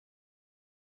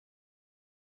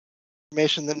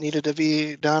information that needed to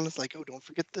be done. It's like, oh, don't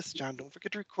forget this, John. Don't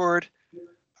forget to record.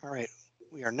 All right,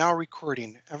 we are now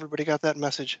recording. Everybody got that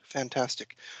message?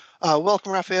 Fantastic.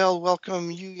 Welcome, Raphael. Welcome,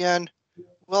 Yu-Yan.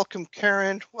 Welcome,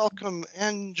 Karen. Welcome,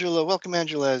 Angela. Welcome,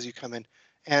 Angela, as you come in.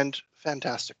 And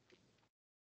fantastic.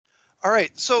 All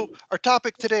right, so our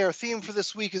topic today, our theme for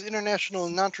this week is International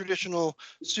and Non-Traditional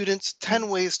Students, 10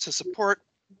 Ways to Support.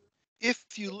 If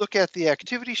you look at the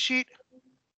activity sheet,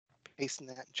 pasting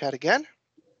that in chat again,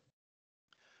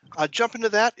 jump into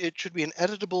that. It should be an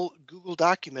editable Google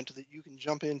document that you can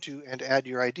jump into and add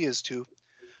your ideas to.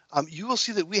 You will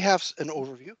see that we have an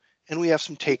overview and we have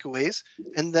some takeaways,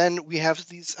 and then we have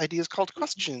these ideas called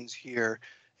questions here.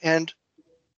 And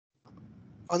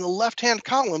on the left-hand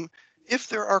column, if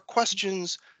there are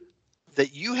questions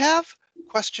that you have,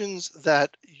 questions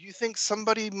that you think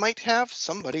somebody might have,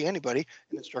 anybody,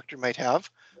 an instructor might have,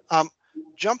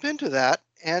 jump into that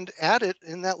and add it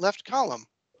in that left column.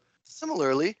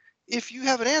 Similarly, if you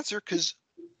have an answer, because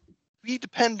we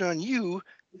depend on you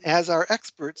as our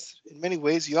experts in many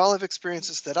ways. You all have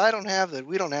experiences that I don't have, that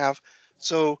we don't have.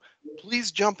 So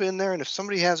please jump in there. And if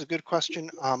somebody has a good question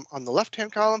on the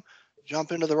left-hand column,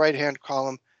 jump into the right-hand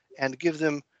column and give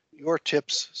them your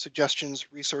tips,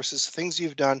 suggestions, resources, things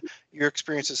you've done, your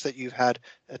experiences that you've had,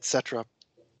 etc.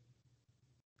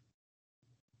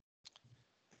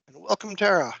 And welcome,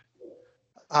 Tara.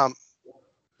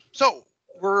 So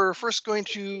we're first going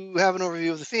to have an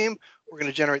overview of the theme. We're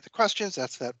going to generate the questions.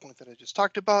 That's that point that I just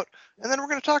talked about. And then we're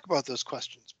going to talk about those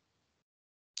questions.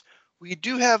 We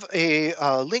do have a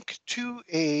link to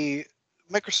a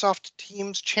Microsoft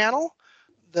Teams channel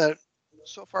that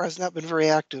so far has not been very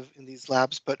active in these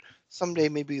labs, but someday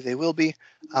maybe they will be.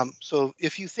 So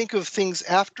if you think of things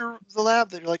after the lab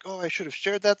that you're like, oh, I should have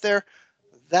shared that there,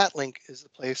 that link is the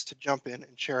place to jump in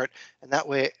and share it. And that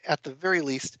way, at the very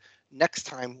least, next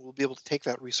time we'll be able to take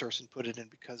that resource and put it in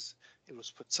because it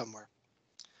was put somewhere.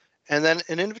 And then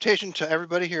an invitation to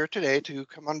everybody here today to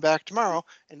come on back tomorrow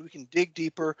and we can dig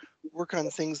deeper, work on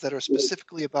things that are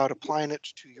specifically about applying it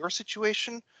to your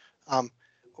situation.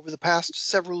 Over the past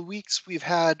several weeks, we've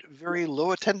had very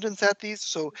low attendance at these.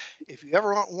 So if you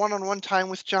ever want one-on-one time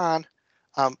with John,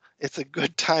 it's a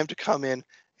good time to come in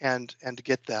and to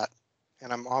get that.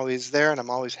 And I'm always there and I'm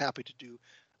always happy to do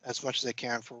as much as I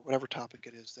can for whatever topic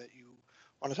it is that you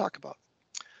want to talk about.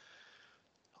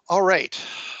 All right,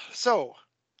 so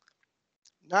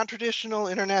non-traditional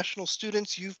international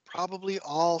students, you've probably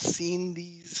all seen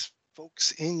these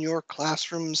folks in your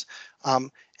classrooms,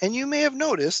 and you may have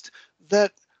noticed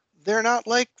that they're not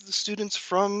like the students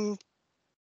from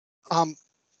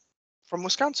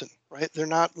Wisconsin, right? They're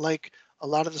not like a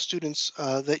lot of the students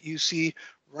that you see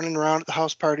running around at the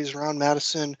house parties around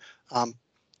Madison.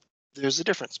 There's a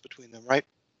difference between them, right?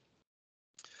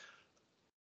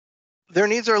 Their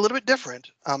needs are a little bit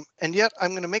different, and yet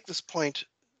I'm going to make this point.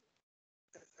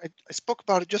 I spoke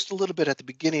about it just a little bit at the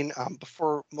beginning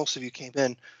before most of you came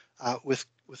in with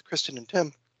Kristen and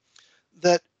Tim,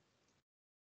 that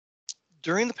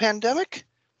during the pandemic,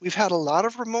 we've had a lot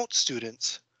of remote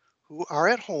students who are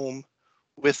at home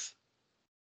with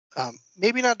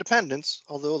maybe not dependents,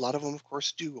 although a lot of them, of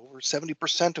course, do. Over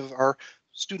 70% of our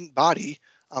student body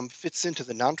fits into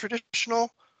the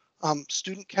non-traditional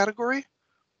student category,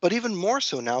 but even more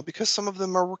so now because some of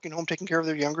them are working home taking care of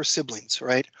their younger siblings,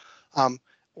 right?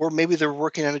 Or maybe they're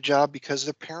working at a job because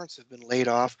their parents have been laid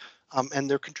off and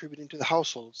they're contributing to the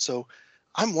household. So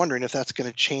I'm wondering if that's going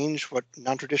to change what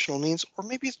non-traditional means, or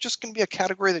maybe it's just going to be a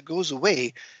category that goes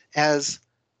away as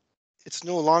it's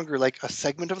no longer like a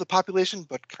segment of the population,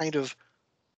 but kind of,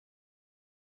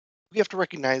 we have to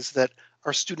recognize that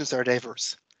our students are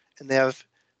diverse and they have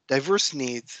diverse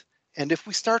needs. And if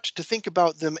we start to think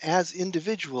about them as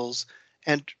individuals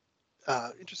and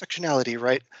intersectionality,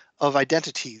 right, of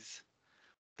identities,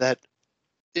 that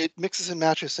it mixes and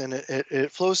matches and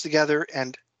it flows together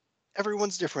and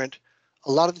everyone's different.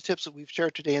 A lot of the tips that we've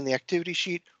shared today in the activity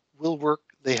sheet will work.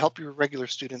 They help your regular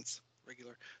students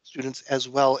as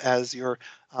well as your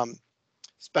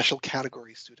special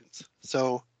category students.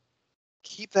 So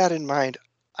keep that in mind.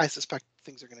 I suspect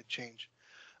things are going to change.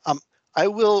 I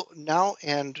will now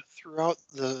and throughout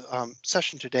the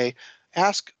session today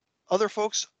ask other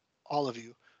folks, all of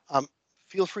you,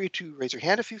 feel free to raise your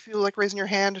hand if you feel like raising your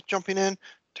hand, jumping in,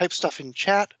 type stuff in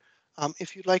chat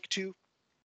if you'd like to.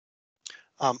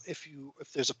 If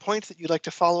there's a point that you'd like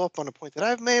to follow up on a point that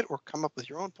I've made or come up with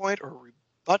your own point or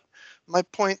rebut my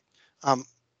point,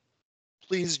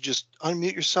 please just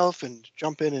unmute yourself and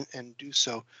jump in and do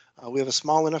so. We have a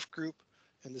small enough group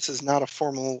and this is not a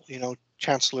formal,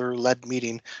 chancellor-led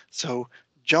meeting. So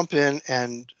jump in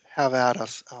and have at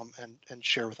us and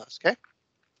share with us, okay?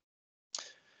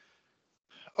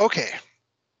 Okay.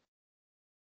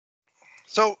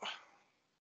 So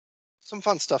some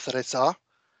fun stuff that I saw.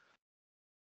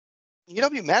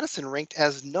 UW-Madison ranked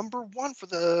as #1 for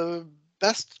the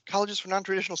best colleges for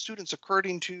non-traditional students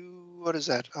according to, what is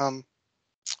that?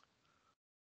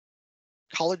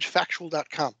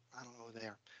 Collegefactual.com. I don't know who they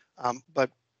are.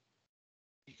 But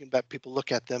you can bet people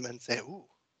look at them and say, ooh,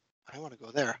 I want to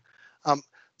go there.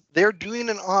 They're doing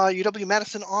an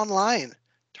UW-Madison online,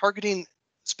 targeting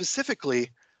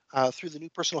specifically through the new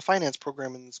personal finance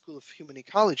program in the School of Human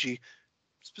Ecology,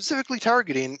 specifically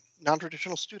targeting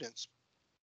non-traditional students.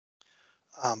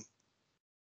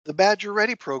 The Badger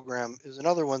Ready program is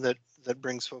another one that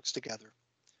brings folks together.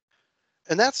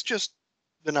 And that's just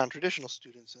the non-traditional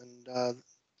students. And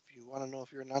if you want to know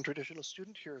if you're a non-traditional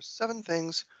student, here are 7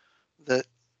 things that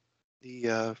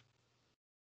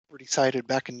were decided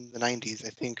back in the 90s, I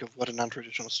think, of what a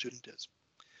non-traditional student is.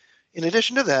 In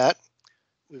addition to that,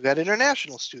 we've got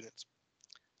international students.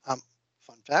 Fun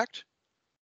fact,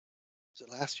 was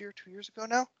it last year, 2 years ago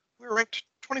now? We were ranked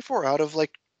 24 out of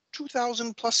like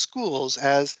 2,000 plus schools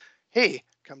as, hey,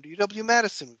 come to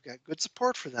UW-Madison, we've got good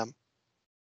support for them.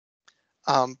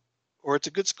 Or it's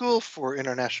a good school for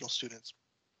international students.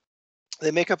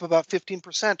 They make up about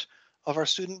 15% of our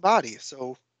student body,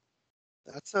 so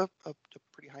that's a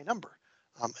pretty high number,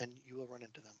 and you will run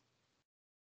into them.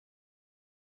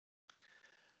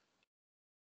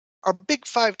 Our big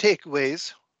 5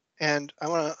 takeaways, and I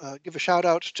want to give a shout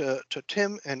out to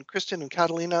Tim and Kristen and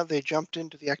Catalina. They jumped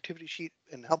into the activity sheet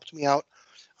and helped me out.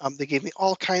 They gave me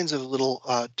all kinds of little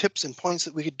tips and points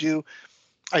that we could do.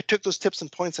 I took those tips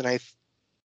and points and I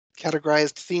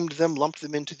categorized, themed them, lumped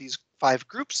them into these 5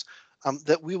 groups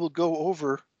that we will go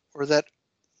over, or that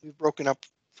we've broken up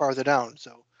farther down.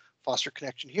 So foster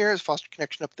connection here is foster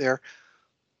connection up there.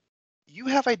 You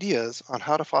have ideas on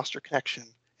how to foster connection,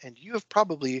 and you have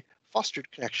probably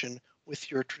fostered connection with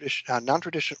your traditional,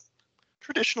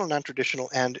 non-traditional,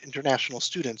 and international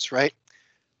students, right?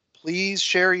 Please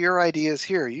share your ideas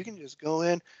here. You can just go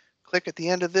in, click at the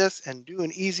end of this, and do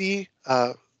an easy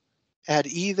add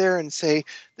E there and say,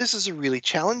 this is a really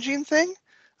challenging thing,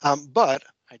 but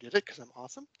I did it because I'm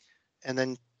awesome. And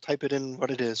then type it in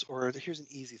what it is, or here's an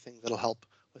easy thing that'll help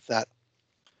with that.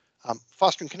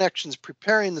 Fostering connections,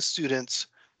 preparing the students,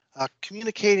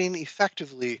 communicating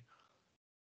effectively,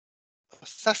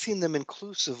 assessing them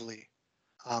inclusively,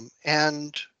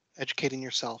 and educating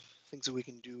yourself, things that we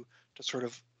can do to sort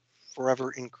of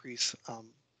forever increase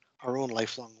our own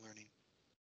lifelong learning.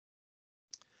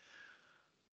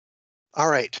 All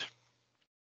right.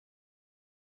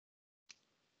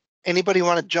 Anybody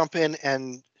want to jump in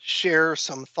and share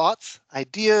some thoughts,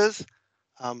 ideas,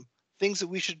 things that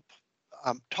we should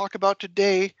talk about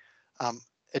today,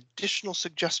 additional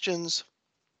suggestions?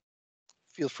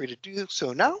 Feel free to do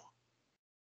so now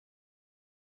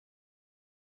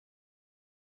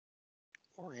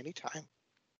or anytime.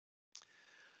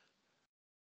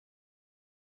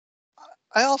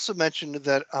 I also mentioned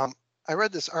that I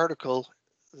read this article,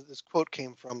 this quote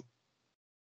came from,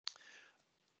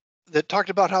 that talked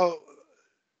about how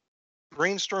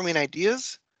brainstorming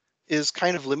ideas is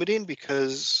kind of limiting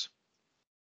because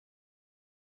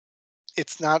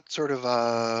it's not sort of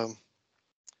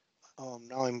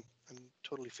now I'm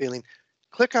totally failing.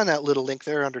 Click on that little link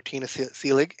there under Tina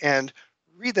Seelig and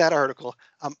read that article.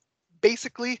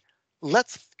 Basically,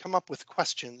 let's come up with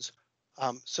questions.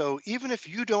 So even if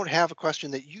you don't have a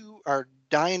question that you are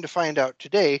dying to find out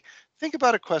today, think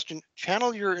about a question,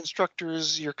 channel your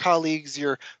instructors, your colleagues,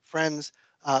 your friends,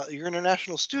 your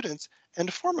international students,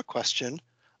 and form a question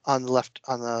on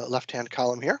the left-hand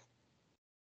column here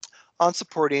on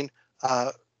supporting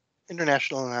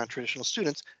international and non-traditional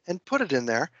students, and put it in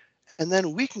there. And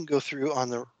then we can go through on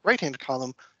the right-hand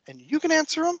column and you can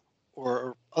answer them,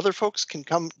 or other folks can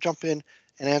jump in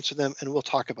and answer them, and we'll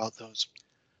talk about those.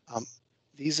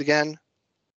 These again,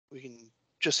 we can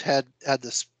just add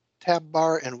this tab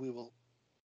bar and we will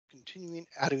continue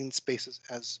adding spaces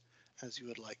as you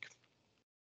would like.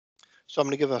 So I'm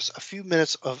going to give us a few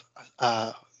minutes of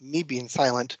me being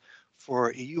silent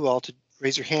for you all to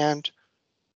raise your hand,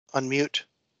 unmute,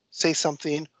 say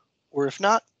something, or if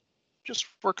not, just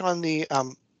work on the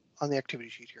activity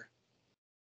sheet here.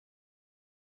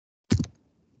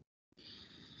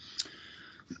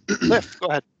 Cliff, go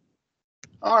ahead.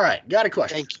 All right, got a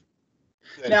question. Thank you.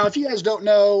 Good. Now, if you guys don't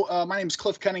know, my name is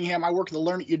Cliff Cunningham. I work at the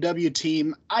Learn at UW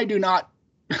team. I do not,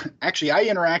 actually, I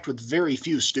interact with very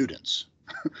few students.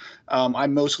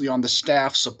 I'm mostly on the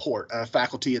staff support,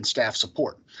 faculty and staff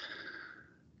support.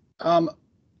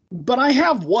 But I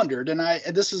have wondered, and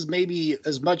this is maybe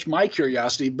as much my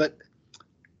curiosity, but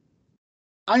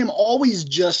I am always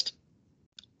just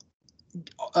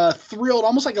thrilled,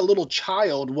 almost like a little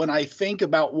child, when I think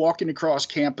about walking across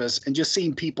campus and just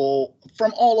seeing people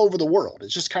from all over the world.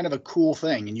 It's just kind of a cool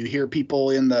thing, and you hear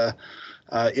people in the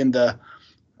in the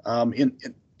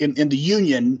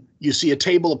union. You see a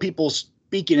table of people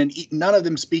speaking, and none of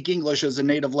them speak English as a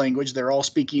native language. They're all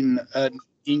speaking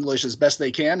English as best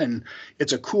they can, and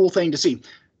it's a cool thing to see.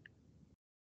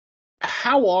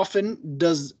 How often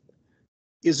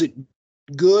is it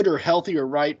good or healthy or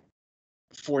right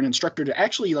for an instructor to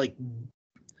actually like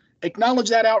acknowledge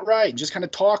that outright, just kind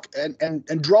of talk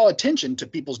and draw attention to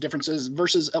people's differences,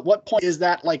 versus at what point is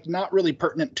that like not really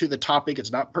pertinent to the topic?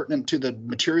 It's not pertinent to the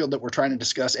material that we're trying to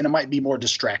discuss, and it might be more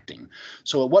distracting.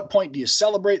 So at what point do you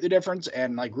celebrate the difference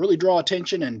and like really draw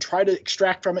attention and try to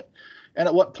extract from it? And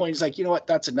at what point is like, you know what,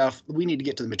 that's enough. We need to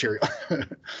get to the material. I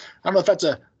don't know if that's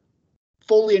a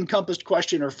fully encompassed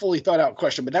question or fully thought out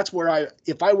question, but that's where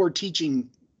if I were teaching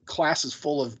classes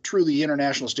full of truly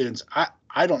international students,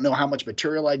 I don't know how much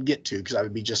material I'd get to, because I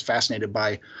would be just fascinated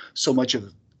by so much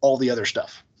of all the other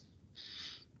stuff.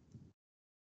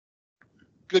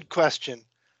 Good question.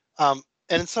 And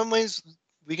in some ways,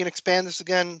 we can expand this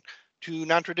again to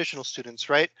non-traditional students,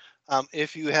 right?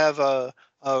 If you have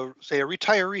say a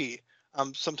retiree,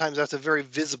 sometimes that's a very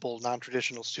visible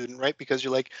non-traditional student, right? Because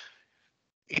you're like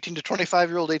 18 to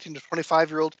 25-year-old, 18 to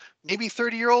 25-year-old, maybe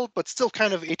 30-year-old, but still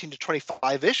kind of 18 to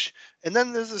 25-ish. And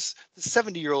then there's this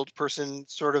 70-year-old person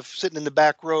sort of sitting in the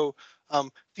back row,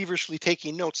 feverishly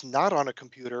taking notes, not on a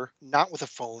computer, not with a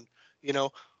phone.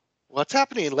 What's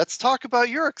happening? Let's talk about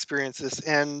your experiences,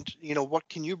 and what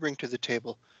can you bring to the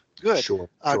table? Good. Sure.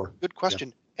 Good question.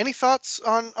 Yeah. Any thoughts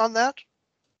on that?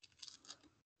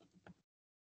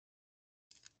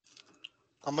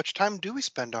 How much time do we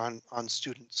spend on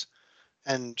students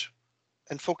and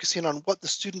focusing on what the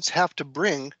students have to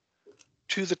bring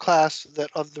to the class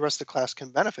that the rest of the class can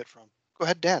benefit from? Go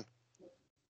ahead, Dan.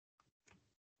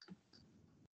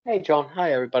 Hey, John.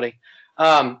 Hi, everybody.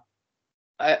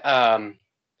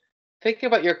 Thinking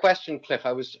about your question, Cliff,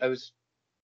 I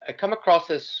come across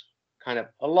this kind of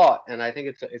a lot, and I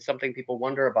think it's something people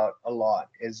wonder about a lot,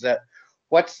 is that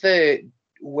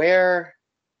where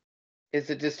is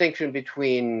the distinction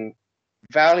between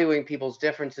valuing people's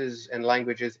differences and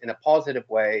languages in a positive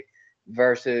way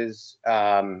versus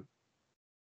the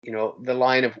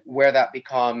line of where that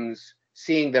becomes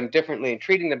seeing them differently and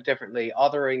treating them differently,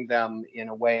 othering them in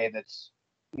a way that's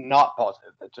not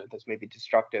positive, that's maybe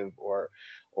destructive or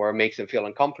makes them feel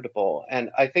uncomfortable. And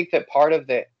I think that part of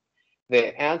the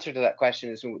answer to that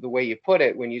question is the way you put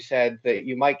it, when you said that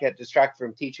you might get distracted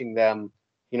from teaching them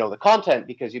the content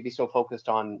because you'd be so focused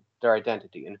on their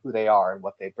identity and who they are and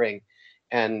what they bring.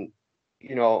 And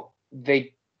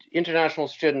international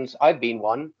students, I've been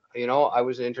one. I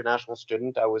was an international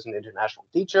student, I was an international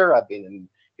teacher, I've been an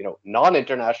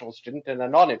non-international student and a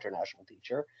non-international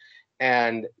teacher.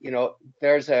 And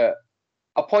there's a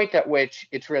point at which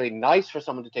it's really nice for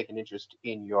someone to take an interest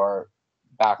in your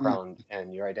background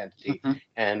and your identity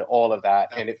and all of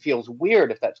that. And it feels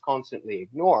weird if that's constantly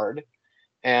ignored.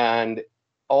 And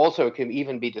also it can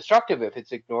even be destructive if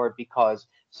it's ignored, because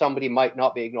somebody might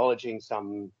not be acknowledging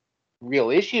some real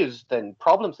issues, then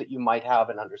problems that you might have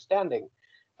in understanding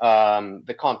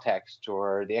the context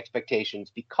or the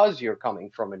expectations, because you're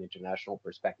coming from an international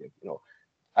perspective.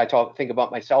 I think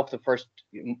about myself, the first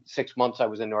 6 months I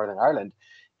was in Northern Ireland,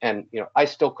 and I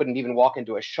still couldn't even walk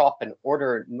into a shop and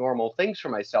order normal things for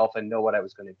myself and know what I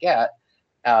was going to get,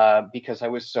 because I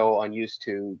was so unused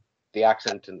to the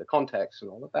accent and the context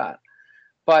and all of that.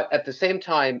 But at the same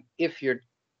time, if you're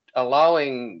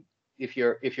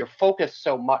focused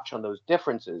so much on those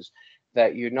differences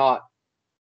that you're not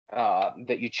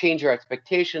that you change your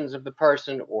expectations of the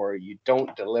person, or you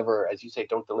don't deliver, as you say,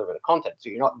 don't deliver the content. So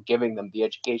you're not giving them the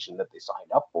education that they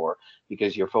signed up for,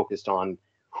 because you're focused on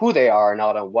who they are,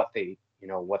 not on what they,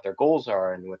 what their goals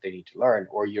are and what they need to learn.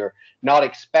 Or you're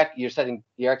setting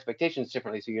your expectations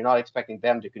differently, so you're not expecting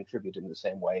them to contribute in the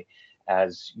same way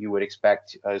as you would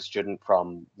expect a student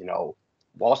from,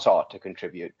 Wausau to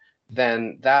contribute.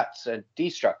 Then that's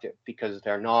destructive, because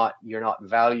you're not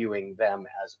valuing them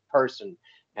as a person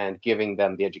and giving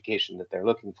them the education that they're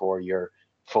looking for. You're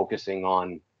focusing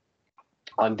on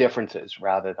differences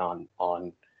rather than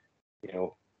on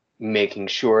making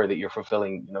sure that you're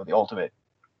fulfilling the ultimate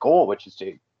goal, which is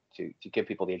to give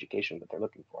people the education that they're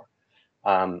looking for.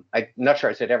 I'm not sure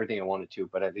I said everything I wanted to,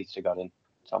 but at least I got in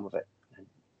some of it. I'm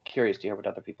curious to hear what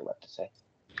other people have to say.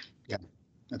 Yeah,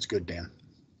 that's good, Dan.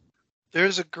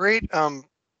 There's a great I'm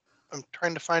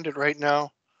trying to find it right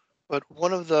now, but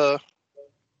one of the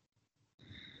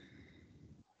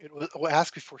What I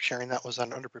asked before sharing that was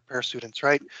on underprepared students,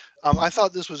 right? I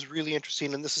thought this was really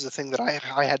interesting, and this is a thing that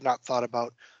I had not thought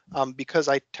about because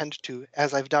I tend to,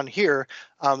 as I've done here,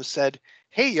 said,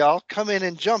 "Hey, y'all, come in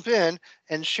and jump in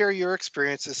and share your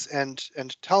experiences and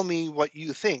tell me what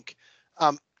you think."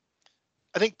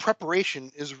 I think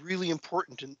preparation is really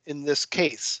important in this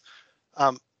case.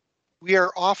 We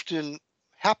are often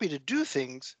happy to do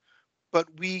things, but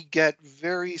we get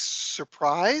very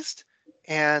surprised,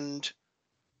 and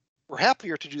we're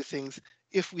happier to do things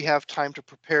if we have time to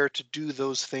prepare to do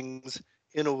those things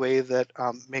in a way that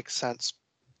makes sense.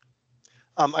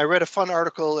 I read a fun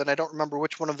article, and I don't remember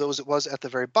which one of those it was at the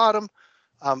very bottom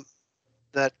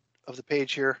that of the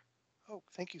page here. Oh,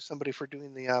 thank you, somebody, for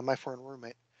doing the My Foreign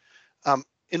Roommate.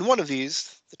 In one of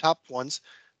these, the top ones,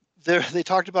 they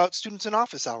talked about students in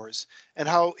office hours and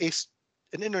how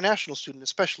an international student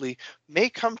especially may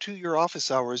come to your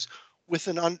office hours with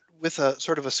a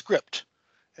sort of a script,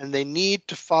 and they need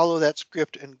to follow that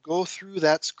script and go through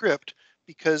that script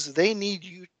because they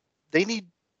need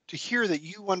to hear that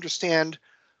you understand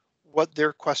what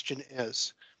their question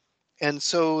is. And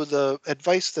so the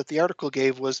advice that the article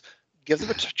gave was give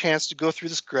them a chance to go through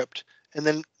the script and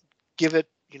then give it,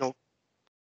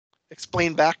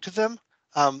 explain back to them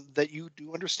that you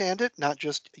do understand it, not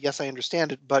just, yes, I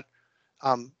understand it, but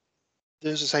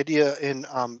there's this idea in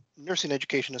nursing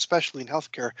education, especially in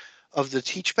healthcare, of the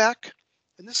teach back.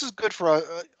 And this is good for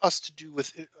us to do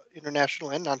with international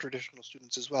and non-traditional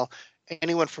students as well,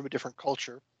 anyone from a different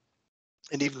culture,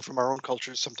 and even from our own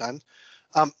cultures sometimes.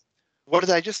 What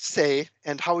did I just say,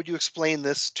 and how would you explain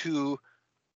this to,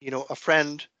 a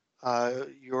friend,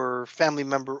 your family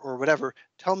member, or whatever?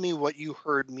 Tell me what you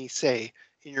heard me say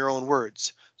in your own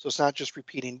words. So it's not just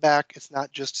repeating back. It's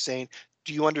not just saying,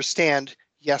 do you understand?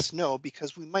 Yes, no,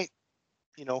 because we might,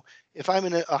 if I'm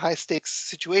in a high stakes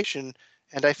situation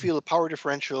and I feel a power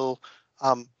differential,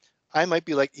 I might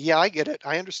be like, yeah, I get it.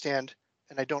 I understand.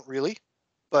 And I don't really,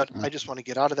 but I just want to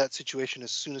get out of that situation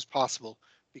as soon as possible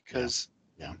because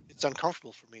it's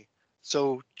uncomfortable for me.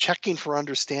 So checking for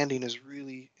understanding is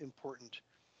really important.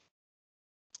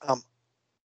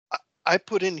 I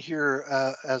put in here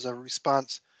as a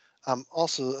response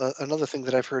also another thing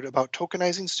that I've heard about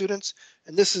tokenizing students,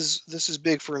 and this is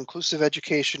big for inclusive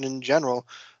education in general.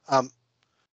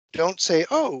 Don't say,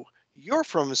 "Oh, you're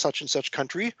from such and such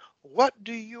country. What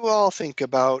do you all think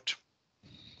about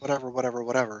whatever, whatever,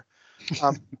 whatever?"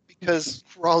 Because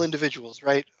we're all individuals,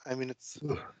 right? I mean, it's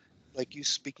like you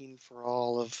speaking for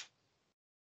all of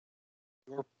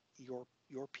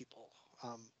your people,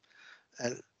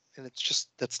 and it's just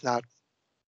that's not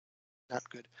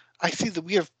good. I see that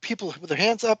we have people with their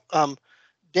hands up.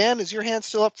 Dan, is your hand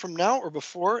still up from now or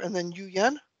before? And then you,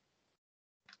 Yen?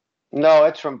 No,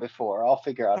 it's from before. I'll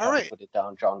figure out All how right. to put it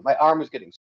down, John. My arm is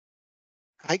getting.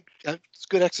 It's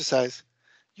good exercise.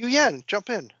 You, Yen, jump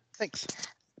in. Thanks.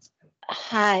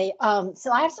 Hi.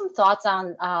 So I have some thoughts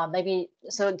on maybe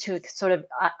so to sort of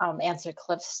answer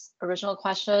Cliff's original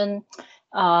question.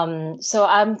 So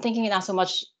I'm thinking not so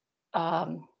much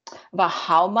about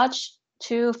how much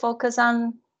to focus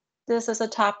on this as a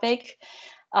topic,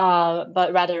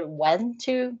 but rather when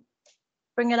to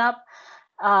bring it up.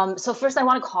 So first, I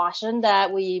want to caution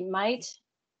that we might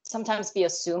sometimes be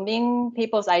assuming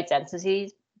people's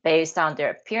identities based on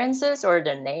their appearances or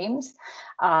their names,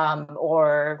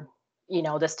 or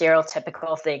the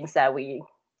stereotypical things that we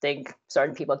think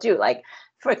certain people do. Like,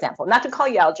 for example, not to call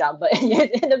you out, John, but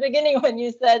in the beginning when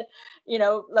you said,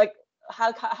 like,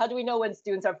 how do we know when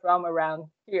students are from around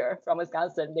here, from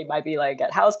Wisconsin? They might be like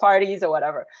at house parties or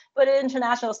whatever. But an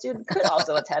international student could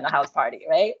also attend a house party,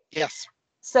 right? Yes.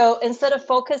 So instead of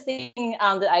focusing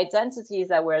on the identities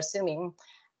that we're assuming,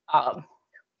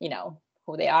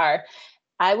 who they are,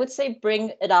 I would say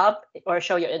bring it up or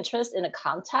show your interest in a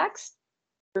context.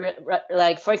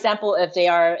 Like, for example, if they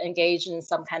are engaged in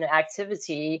some kind of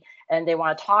activity and they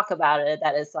want to talk about it,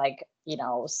 that is like,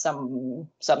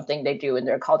 something they do in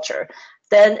their culture,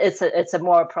 then it's a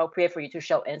more appropriate for you to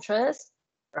show interest,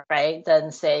 right?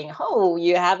 Than saying, oh,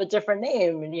 you have a different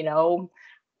name,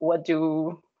 what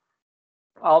do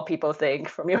all people think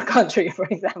from your country, for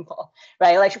example,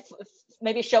 right? Like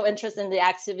maybe show interest in the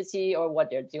activity or what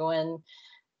they're doing,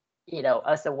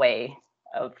 as a way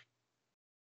of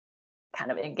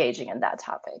kind of engaging in that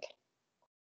topic.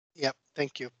 Yep.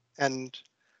 Thank you. And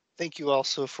thank you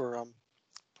also for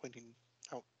pointing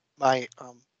out my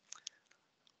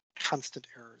constant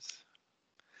errors.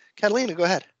 Catalina, go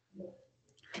ahead.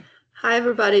 Hi,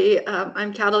 everybody.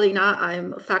 I'm Catalina.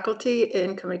 I'm a faculty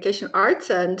in communication arts,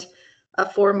 and a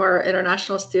former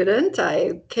international student.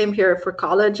 I came here for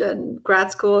college and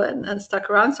grad school and stuck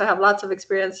around. So I have lots of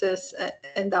experiences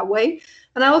in that way.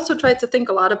 And I also try to think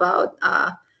a lot about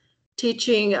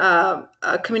teaching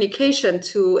communication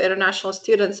to international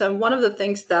students. And one of the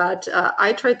things that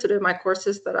I try to do in my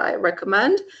courses that I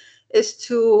recommend is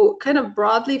to kind of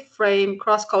broadly frame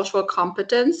cross-cultural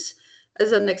competence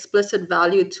as an explicit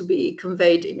value to be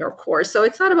conveyed in your course. So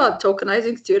it's not about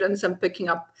tokenizing students and picking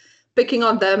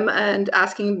on them and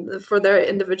asking for their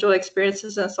individual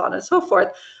experiences and so on and so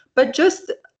forth, but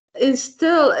just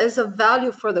instill as a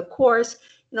value for the course,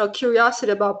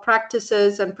 curiosity about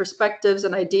practices and perspectives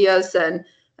and ideas and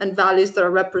values that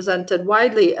are represented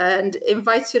widely, and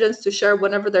invite students to share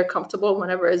whenever they're comfortable,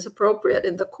 whenever is appropriate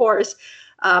in the course.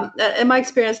 In my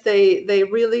experience, they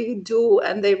really do,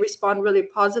 and they respond really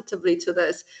positively to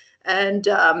this. And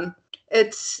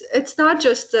it's not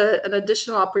just an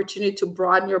additional opportunity to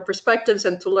broaden your perspectives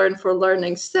and to learn for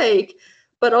learning's sake,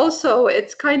 but also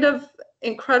it's kind of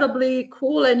incredibly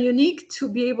cool and unique to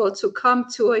be able to come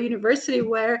to a university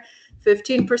where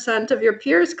 15% of your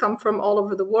peers come from all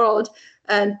over the world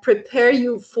and prepare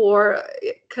you for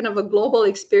kind of a global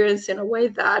experience in a way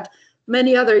that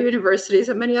many other universities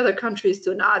and many other countries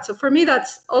do not. So for me,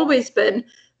 that's always been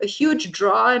a huge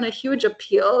draw and a huge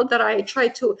appeal that I try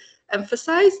to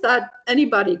emphasize that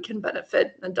anybody can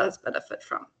benefit and does benefit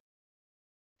from.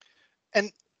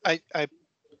 And I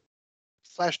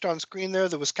flashed on screen there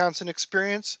the Wisconsin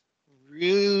experience.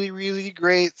 Really, really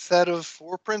great set of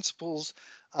 4 principles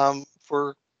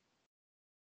for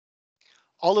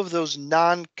all of those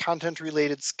non-content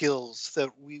related skills that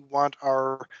we want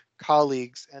our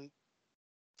colleagues and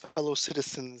fellow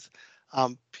citizens,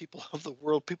 people of the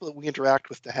world, people that we interact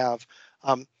with to have.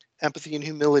 Empathy and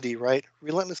humility, right?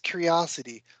 Relentless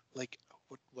curiosity, like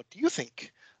what do you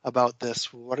think about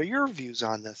this? What are your views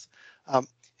on this?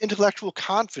 Intellectual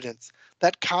confidence,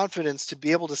 that confidence to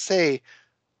be able to say,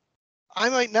 I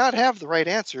might not have the right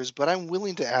answers, but I'm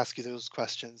willing to ask you those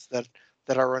questions that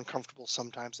are uncomfortable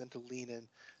sometimes and to lean in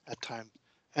at times.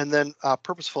 And then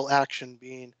purposeful action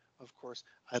being, of course,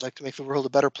 I'd like to make the world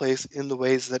a better place in the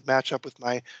ways that match up with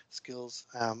my skills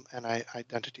and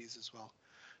identities as well.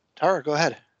 Tara, go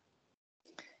ahead.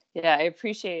 Yeah, I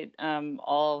appreciate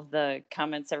all of the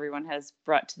comments everyone has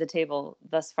brought to the table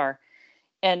thus far.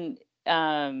 And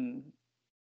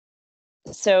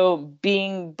so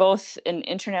being both an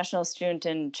international student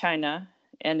in China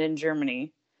and in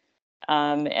Germany,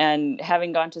 and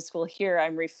having gone to school here,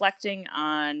 I'm reflecting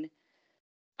on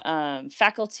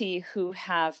faculty who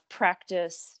have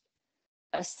practiced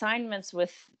assignments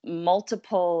with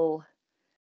multiple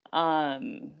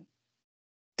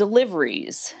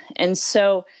deliveries. And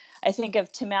so I think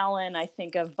of Tim Allen, I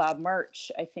think of Bob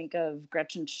March, I think of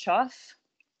Gretchen Schaff,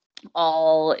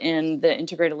 all in the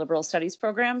integrated liberal studies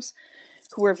programs,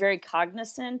 who are very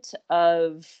cognizant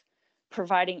of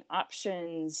providing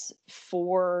options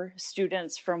for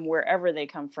students from wherever they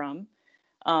come from,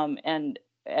 and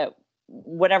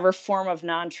whatever form of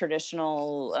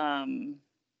non-traditional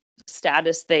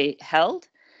status they held.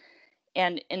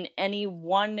 And in any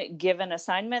one given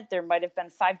assignment, there might have been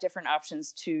 5 different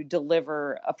options to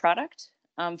deliver a product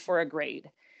for a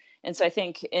grade. And so I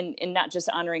think in not just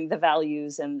honoring the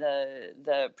values and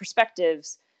the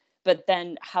perspectives, but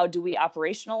then how do we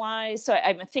operationalize? So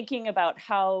I'm thinking about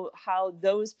how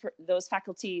those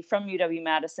faculty from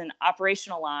UW-Madison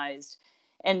operationalized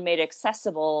and made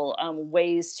accessible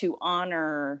ways to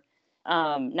honor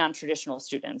non-traditional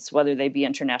students, whether they be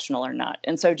international or not.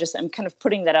 And so I'm kind of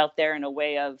putting that out there in a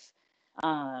way of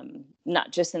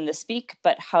not just in the speak,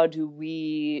 but how do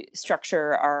we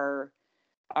structure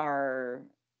our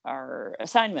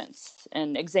assignments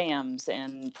and exams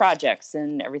and projects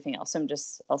and everything else.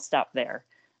 I'll stop there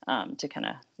to kind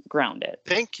of ground it.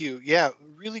 Thank you. Yeah,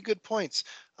 really good points.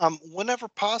 Whenever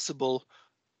possible,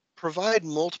 provide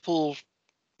multiple.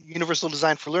 Universal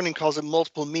Design for Learning calls it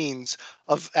multiple means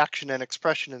of action and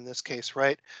expression in this case,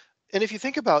 right? And if you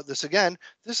think about this again,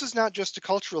 this is not just a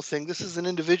cultural thing, this is an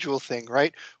individual thing,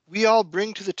 right? We all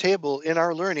bring to the table in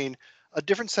our learning a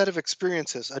different set of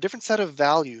experiences, a different set of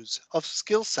values, of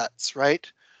skill sets, right?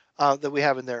 That we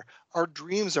have in there. Our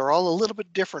dreams are all a little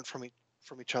bit different from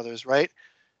each other's, right?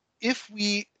 If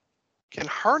we can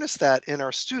harness that in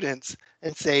our students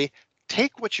and say,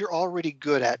 take what you're already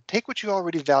good at, take what you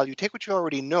already value, take what you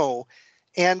already know,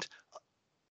 and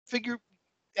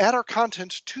add our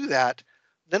content to that,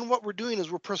 then what we're doing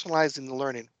is we're personalizing the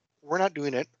learning. We're not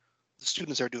doing it, the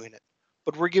students are doing it.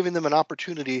 But we're giving them an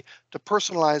opportunity to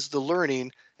personalize the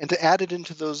learning and to add it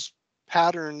into those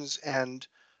patterns and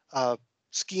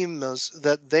schemas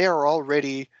that they are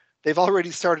already they've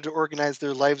already started to organize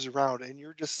their lives around, and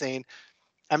you're just saying,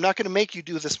 I'm not going to make you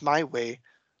do this my way.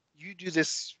 You do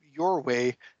this your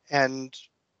way, and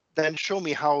then show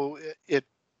me how it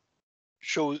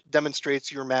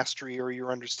demonstrates your mastery or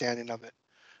your understanding of it.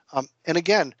 And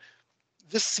again,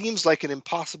 this seems like an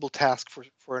impossible task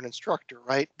for an instructor,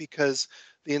 right? Because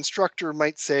the instructor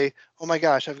might say, oh my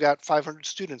gosh, I've got 500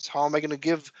 students. How am I going to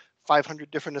give 500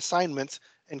 different assignments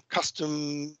and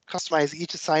customize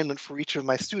each assignment for each of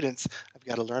my students? I've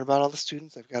got to learn about all the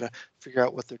students. I've got to figure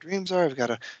out what their dreams are. I've got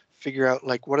to figure out,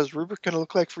 like, what is rubric going to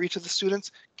look like for each of the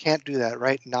students? Can't do that,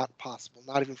 right? Not possible,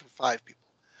 not even for 5 people.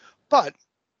 But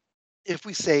if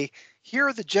we say, here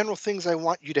are the general things I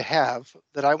want you to have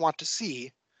that I want to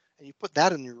see, and you put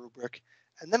that in your rubric,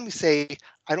 and then we say,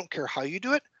 I don't care how you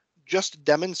do it, just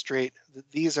demonstrate that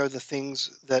these are the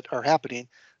things that are happening,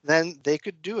 then they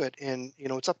could do it in,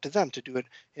 it's up to them to do it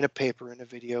in a paper, in a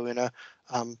video, in a,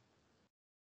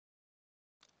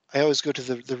 I always go to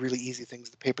the really easy things,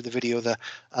 the paper, the video, the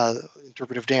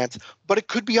interpretive dance, but it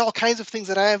could be all kinds of things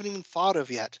that I haven't even thought of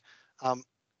yet.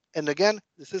 And again,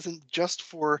 this isn't just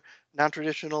for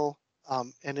non-traditional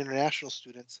and international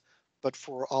students, but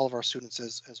for all of our students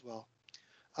as well.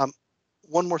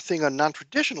 One more thing on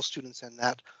non-traditional students, and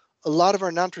that a lot of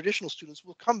our non-traditional students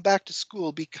will come back to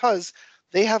school because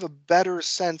they have a better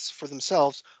sense for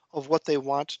themselves of what they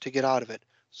want to get out of it.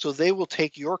 So they will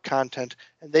take your content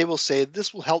and they will say,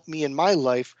 this will help me in my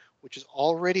life, which is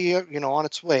already on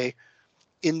its way,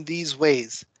 in these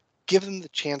ways. Give them the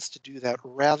chance to do that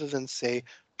rather than say,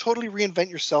 totally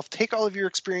reinvent yourself, take all of your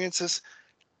experiences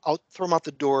out, throw them out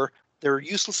the door. They're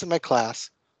useless in my class.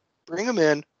 Bring them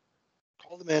in,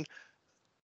 call them in,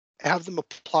 have them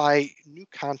apply new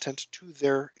content to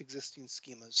their existing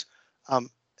schemas.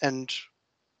 And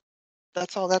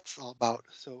that's all about.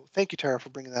 So thank you, Tara, for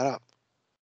bringing that up.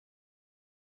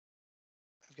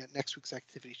 I've got next week's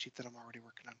activity sheet that I'm already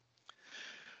working on.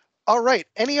 All right,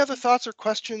 any other thoughts or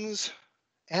questions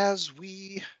as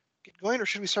we get going, or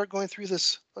should we start going through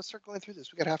this? Let's start going through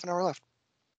this. We got half an hour left.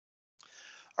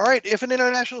 All right, if an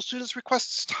international student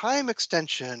requests time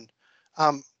extension,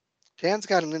 Dan's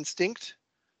got an instinct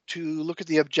to look at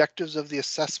the objectives of the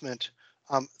assessment.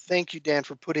 Thank you, Dan,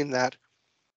 for putting that.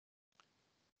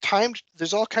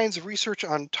 There's all kinds of research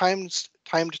on timed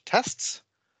tests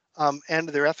and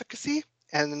their efficacy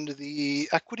and the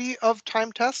equity of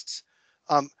timed tests.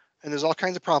 And there's all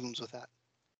kinds of problems with that.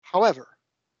 However,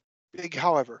 big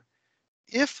however,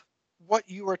 if what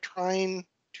you are trying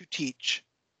to teach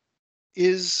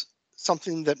is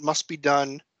something that must be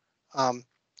done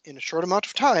in a short amount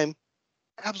of time,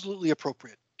 absolutely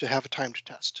appropriate to have a timed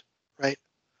test, right?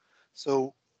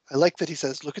 So I like that he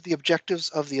says, look at the objectives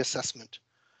of the assessment.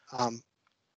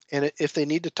 And if they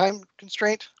need a time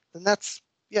constraint, then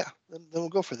then we'll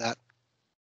go for that.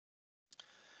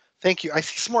 Thank you. I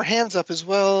see some more hands up as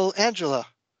well. Angela,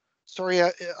 sorry,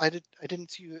 I didn't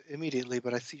see you immediately,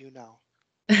 but I see you now.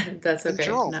 That's And okay.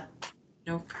 Jerome.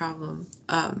 No problem.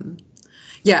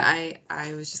 Yeah,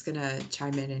 I was just gonna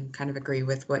chime in and kind of agree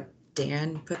with what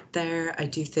Dan put there. I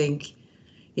do think,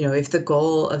 if the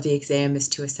goal of the exam is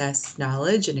to assess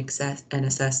knowledge and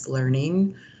assess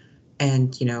learning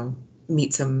and,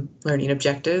 meet some learning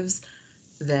objectives,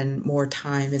 then more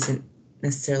time isn't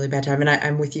necessarily bad time. And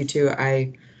I'm with you too.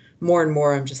 More and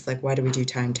more, I'm just like, why do we do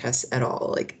time tests at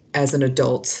all? Like, as an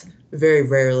adult, very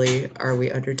rarely are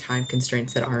we under time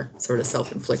constraints that aren't sort of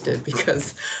self-inflicted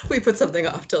because we put something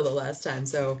off till the last time.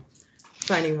 So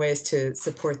finding ways to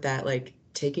support that, like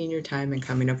taking your time and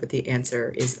coming up with the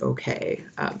answer is okay,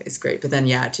 is great. But then,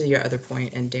 yeah, to your other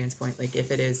point and Dan's point, like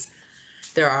if it is,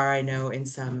 there are, I know in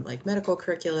some like medical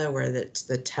curricula where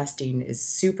the testing is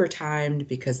super timed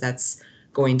because that's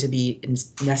going to be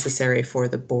necessary for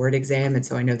the board exam. And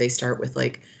so I know they start with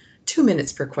like 2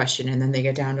 minutes per question and then they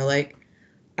get down to like,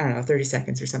 I don't know, 30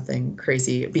 seconds or something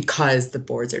crazy because the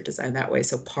boards are designed that way.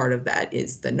 So part of that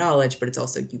is the knowledge, but it's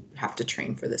also you have to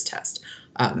train for this test.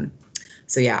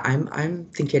 So yeah, I'm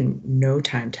thinking no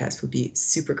time test would be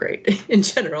super great in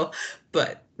general,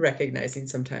 but recognizing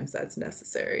sometimes that's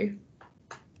necessary.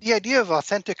 The idea of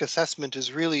authentic assessment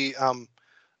is really,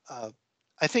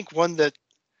 I think, one that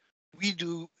we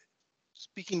do,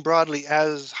 speaking broadly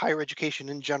as higher education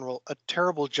in general, a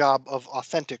terrible job of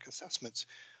authentic assessments.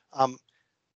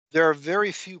 There are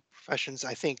very few professions,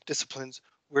 I think, disciplines,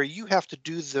 where you have to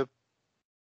do the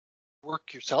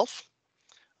work yourself.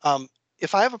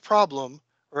 If I have a problem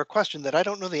or a question that I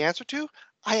don't know the answer to,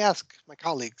 I ask my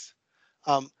colleagues.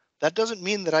 That doesn't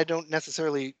mean that I don't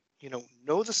necessarily,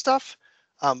 know the stuff.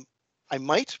 I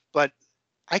might, but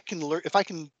I can learn if I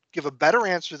can give a better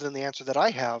answer than the answer that I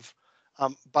have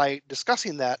by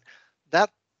discussing that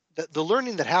the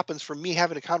learning that happens from me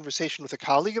having a conversation with a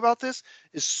colleague about this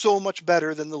is so much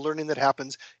better than the learning that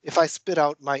happens if I spit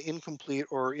out my incomplete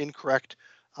or incorrect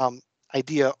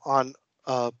idea on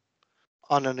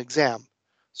an exam.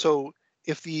 So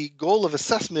if the goal of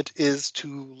assessment is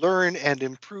to learn and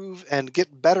improve and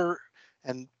get better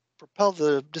and propel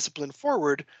the discipline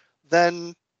forward,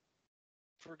 then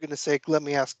for goodness sake, let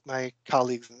me ask my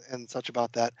colleagues and such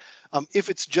about that. If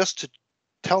it's just to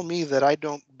tell me that I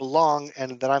don't belong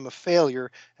and that I'm a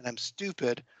failure and I'm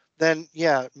stupid, then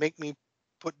yeah, make me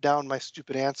put down my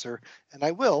stupid answer, and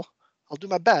I will. I'll do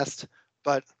my best,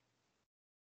 but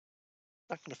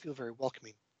not going to feel very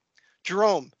welcoming.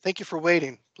 Jerome, thank you for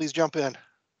waiting. Please jump in.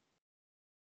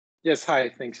 Yes,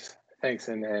 hi, thanks,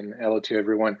 and hello to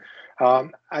everyone.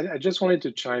 I just wanted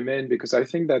to chime in because I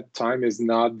think that time is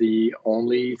not the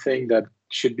only thing that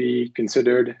should be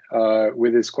considered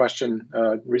with this question.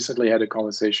 Recently had a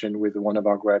conversation with one of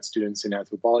our grad students in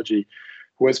anthropology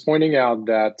who was pointing out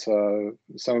that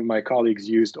some of my colleagues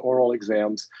used oral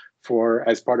exams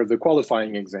as part of the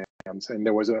qualifying exams, and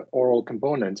there was an oral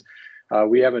component.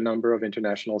 We have a number of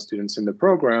international students in the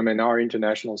program, and our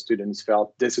international students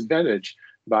felt disadvantaged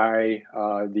by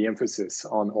the emphasis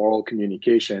on oral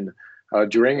communication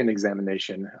during an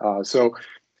examination. So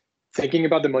thinking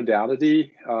about the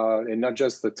modality and not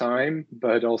just the time,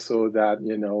 but also that,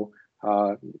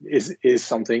 is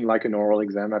something like an oral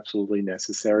exam absolutely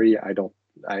necessary?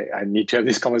 I need to have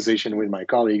this conversation with my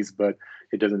colleagues, but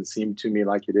it doesn't seem to me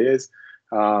like it is.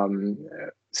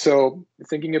 So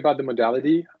thinking about the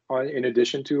modality, in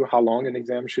addition to how long an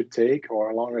exam should take or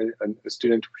how long a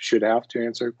student should have to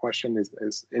answer a question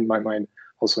is in my mind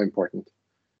also important.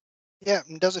 Yeah,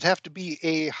 and does it have to be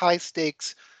a high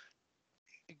stakes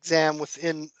exam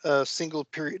within a single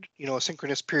period, a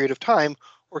synchronous period of time,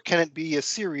 or can it be a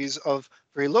series of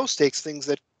very low stakes things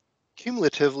that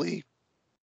cumulatively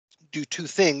do two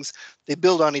things? They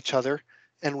build on each other,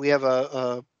 and we have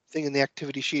a thing in the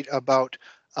activity sheet about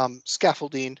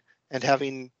scaffolding and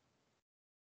having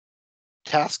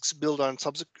tasks build on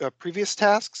previous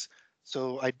tasks.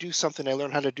 So I do something, I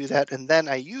learn how to do that, and then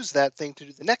I use that thing to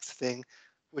do the next thing,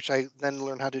 which I then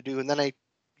learn how to do, and then I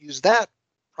use that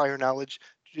prior knowledge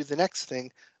to do the next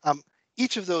thing.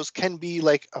 Each of those can be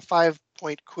like a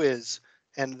 5-point quiz,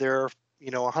 and there are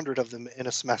 100 of them in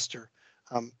a semester.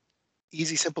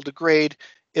 Easy, simple to grade.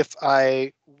 If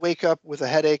I wake up with a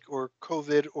headache or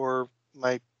COVID or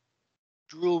my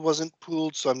drool wasn't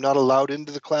pooled, so I'm not allowed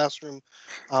into the classroom,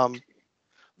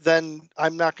 then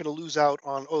I'm not going to lose out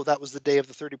on, oh, that was the day of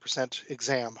the 30%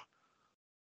 exam,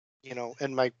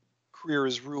 and my career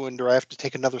is ruined, or I have to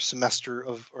take another semester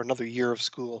or another year of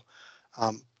school.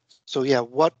 So yeah,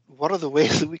 what are the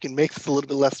ways that we can make this a little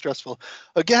bit less stressful?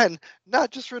 Again,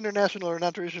 not just for international or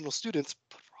non-traditional students,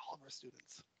 but for all of our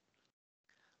students.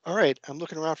 All right, I'm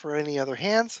looking around for any other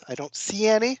hands. I don't see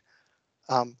any.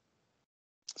 So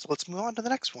let's move on to the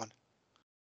next one.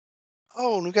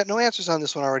 Oh, and we've got no answers on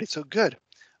this one already, so good.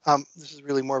 This is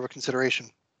really more of a consideration.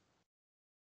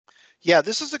 Yeah,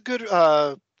 this is a good,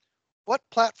 what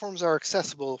platforms are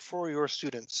accessible for your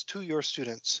students, to your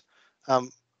students?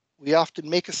 We often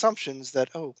make assumptions that,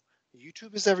 oh,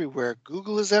 YouTube is everywhere,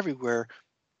 Google is everywhere.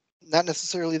 Not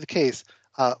necessarily the case.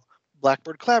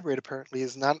 Blackboard Collaborate apparently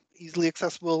is not easily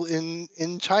accessible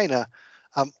in China.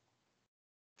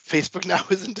 Facebook now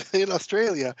isn't in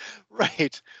Australia,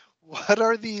 right? What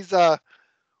are these?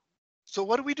 So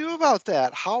what do we do about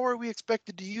that? How are we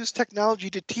expected to use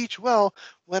technology to teach well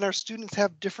when our students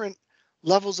have different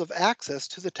levels of access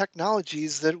to the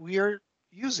technologies that we are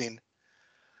using?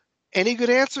 Any good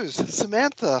answers?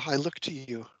 Samantha, I look to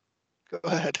you. Go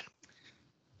ahead.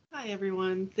 Hi,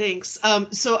 everyone. Thanks.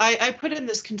 So I put in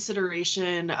this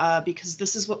consideration because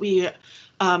this is what we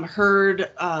heard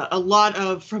a lot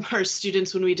of from our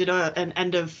students when we did an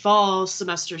end of fall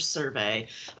semester survey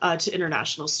to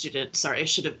international students. Sorry, I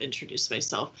should have introduced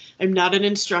myself. I'm not an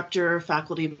instructor,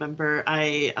 faculty member.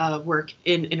 I work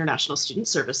in international student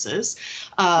services.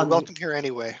 You're welcome here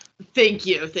anyway. Thank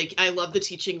you. Thank you. I love the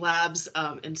teaching labs,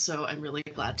 and so I'm really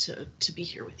glad to be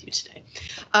here with you today.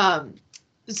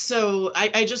 So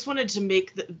I just wanted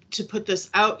to put this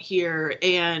out here,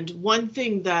 and one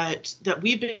thing that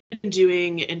we've been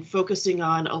doing and focusing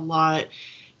on a lot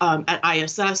at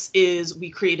ISS is we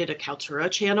created a Kaltura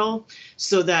channel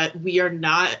so that we are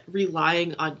not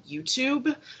relying on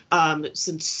YouTube,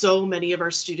 since so many of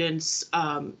our students,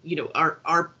 our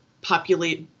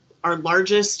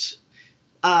largest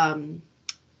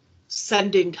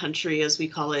sending country, as we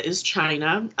call it, is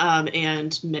China,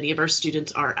 and many of our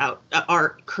students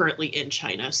are currently in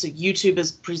China. So YouTube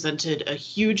has presented a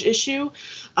huge issue.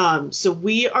 So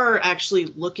we are actually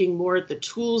looking more at the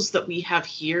tools that we have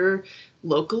here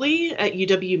locally at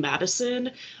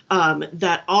UW-Madison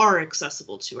that are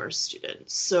accessible to our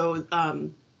students. So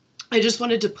I just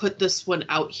wanted to put this one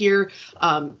out here.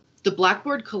 The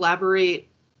Blackboard Collaborate,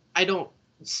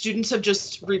 students have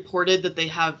just reported that they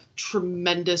have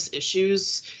tremendous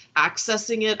issues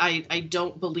accessing it. I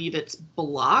don't believe it's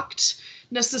blocked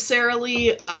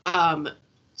necessarily.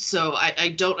 So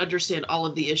I don't understand all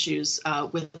of the issues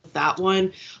with that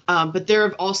one. But there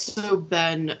have also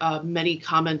been many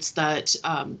comments that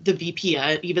the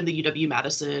VPN, even the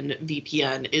UW-Madison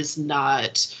VPN, is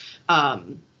not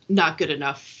good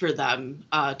enough for them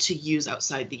to use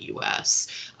outside the US.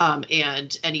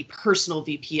 And any personal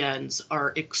VPNs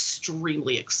are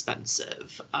extremely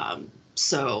expensive.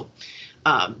 So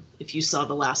if you saw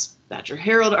the last Badger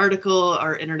Herald article,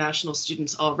 our international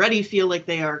students already feel like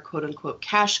they are quote unquote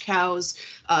cash cows.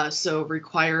 So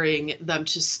requiring them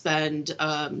to spend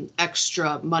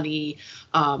extra money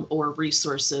or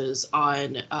resources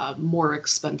on more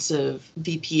expensive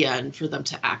VPN for them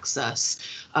to access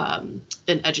an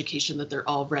education that they're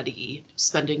already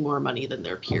spending more money than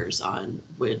their peers on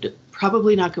would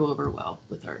probably not go over well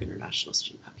with our international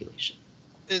student population.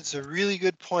 It's a really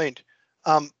good point.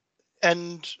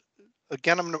 And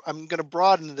again, I'm gonna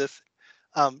broaden this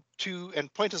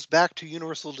and point us back to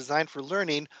universal design for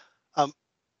learning.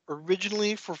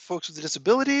 Originally for folks with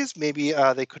disabilities, maybe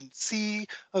they couldn't see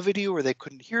a video or they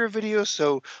couldn't hear a video,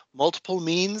 so multiple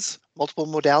means, multiple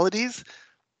modalities.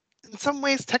 In some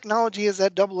ways, technology is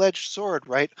that double-edged sword,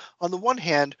 right? On the one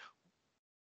hand,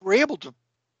 we're able to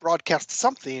broadcast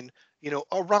something,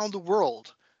 around the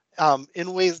world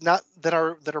in ways that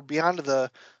are beyond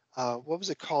the what was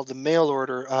it called? The mail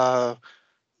order,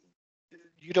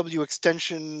 UW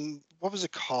extension. What was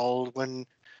it called when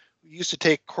we used to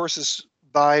take courses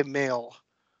by mail,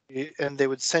 and they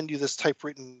would send you this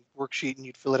typewritten worksheet and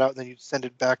you'd fill it out and then you'd send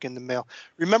it back in the mail.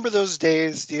 Remember those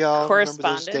days? Do y'all remember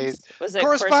those days? Was it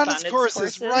correspondence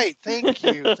courses? Right. Thank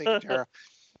you. Thank you, Tara.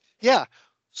 Yeah.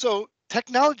 So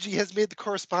technology has made the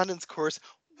correspondence course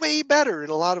way better in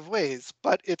a lot of ways,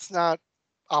 but it's not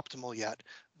optimal yet.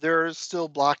 There's still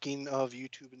blocking of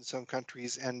YouTube in some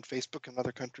countries and Facebook in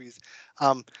other countries.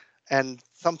 And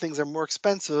some things are more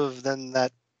expensive than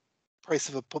that price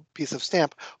of a piece of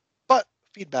stamp, but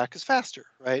feedback is faster,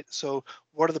 right? So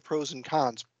what are the pros and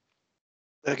cons?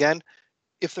 Again,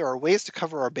 if there are ways to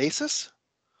cover our basis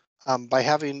by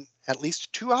having at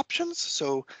least two options,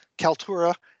 so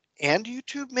Kaltura and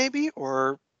YouTube maybe,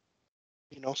 or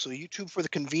so YouTube for the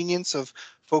convenience of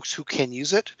folks who can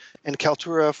use it, and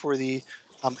Kaltura for the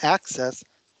access,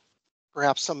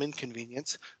 perhaps some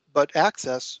inconvenience, but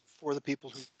access for the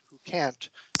people who can't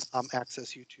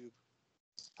access YouTube.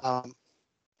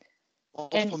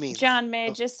 Multiple means. John, may I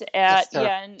just add,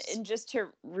 and just to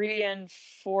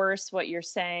reinforce what you're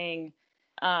saying,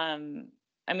 I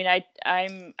mean,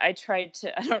 I tried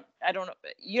to, I don't know,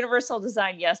 universal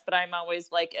design, yes, but I'm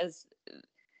always like, as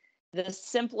the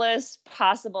simplest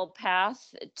possible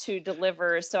path to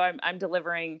deliver. So I'm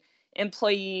delivering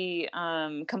employee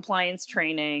compliance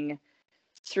training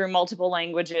through multiple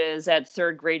languages at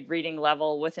third grade reading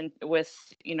level with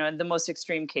the most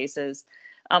extreme cases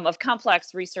of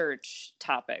complex research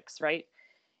topics, right?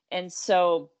 And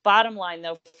so bottom line,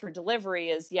 though, for delivery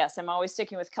is, yes, I'm always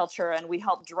sticking with Kaltura, and we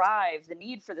help drive the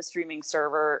need for the streaming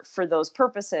server for those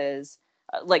purposes,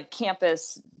 like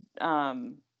campus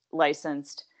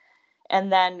licensed. And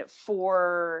then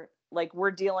for, like,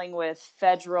 we're dealing with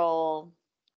federal,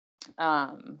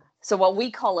 so what we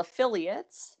call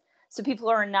affiliates. So people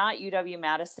who are not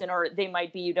UW-Madison, or they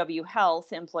might be UW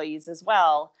Health employees as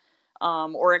well,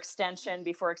 or Extension,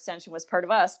 before Extension was part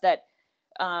of us, that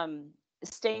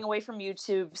staying away from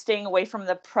YouTube, staying away from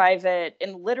the private,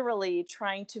 and literally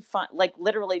trying to find, like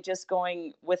literally just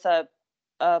going with a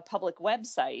public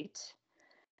website.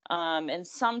 And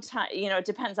sometimes, it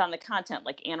depends on the content,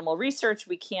 like animal research,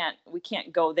 we can't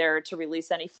go there to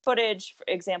release any footage, for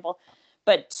example,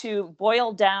 but to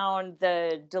boil down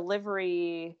the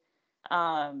delivery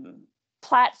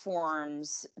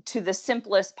platforms to the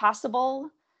simplest possible.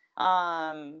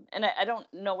 And I don't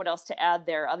know what else to add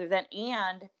there other than,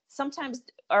 and sometimes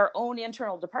our own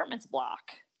internal departments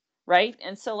block, right?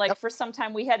 And so like for some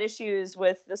time we had issues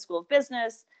with the School of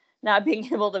Business not being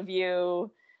able to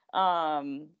view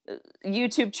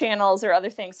YouTube channels or other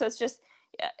things. So it's just,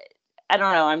 I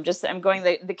don't know, I'm going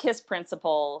the KISS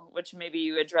principle, which maybe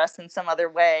you address in some other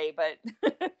way, but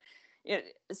And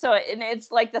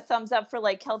it's like the thumbs up for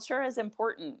like Kaltura is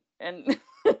important, and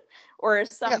or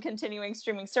some continuing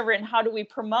streaming server, and how do we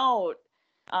promote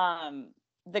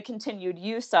the continued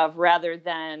use of, rather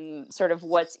than sort of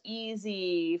what's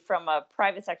easy from a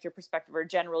private sector perspective or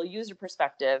general user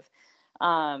perspective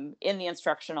in the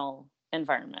instructional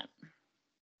environment.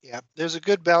 Yeah, there's a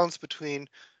good balance between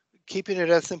keeping it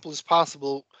as simple as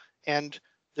possible, and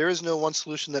there is no one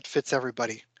solution that fits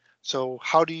everybody. So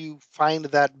how do you find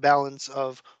that balance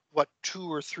of what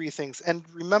 2 or 3 things? And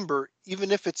remember,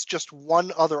 even if it's just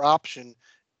one other option,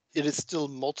 it is still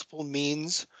multiple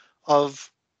means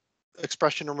of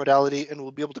expression or modality, and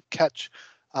we'll be able to catch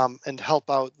and help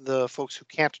out the folks who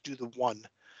can't do the one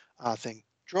thing.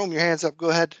 Jerome, your hand's up. Go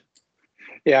ahead.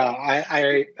 Yeah,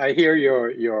 I hear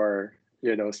your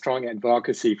strong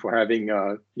advocacy for having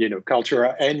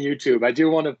Kaltura and YouTube. I do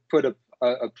want to put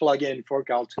a plug in for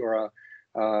Kaltura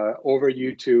over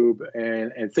YouTube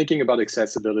and thinking about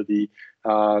accessibility.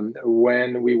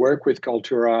 When we work with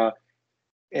Kaltura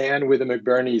and with the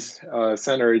McBurney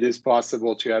Center, it is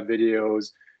possible to have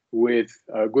videos with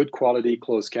good quality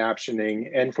closed captioning,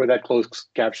 and for that closed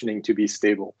captioning to be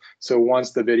stable. So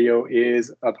once the video is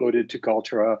uploaded to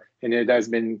Kaltura and it has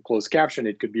been closed captioned,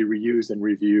 it could be reused and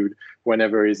reviewed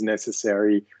whenever is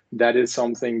necessary. That is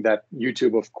something that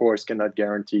YouTube, of course, cannot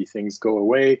guarantee things go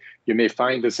away. You may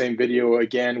find the same video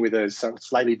again with a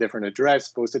slightly different address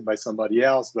posted by somebody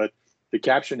else, but the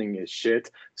captioning is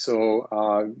shit.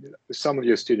 So some of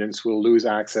your students will lose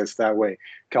access that way.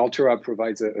 Kaltura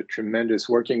provides a tremendous,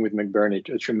 working with McBurney,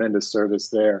 a tremendous service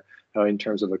there in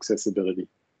terms of accessibility.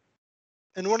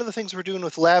 And one of the things we're doing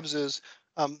with labs is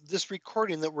this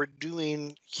recording that we're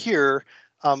doing here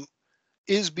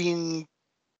is being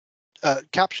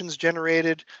captions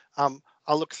generated. I'll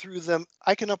look through them.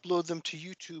 I can upload them to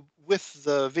YouTube with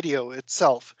the video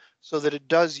itself so that it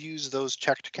does use those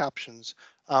checked captions.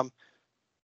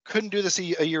 Couldn't do this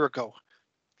a year ago.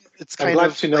 It's kind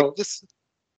of like this.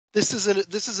 This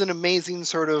is an amazing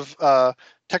sort of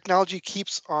technology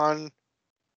keeps on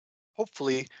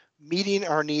hopefully meeting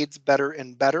our needs better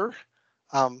and better.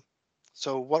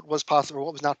 So what was possible,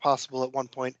 what was not possible at one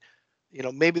point,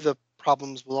 maybe the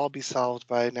problems will all be solved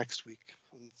by next week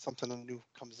when something new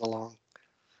comes along.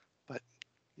 But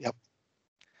yep.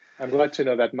 I'm glad to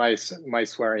know that my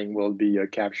swearing will be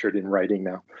captured in writing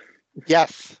now.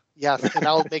 Yes, and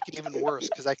I'll make it even worse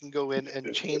because I can go in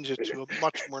and change it to a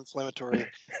much more inflammatory.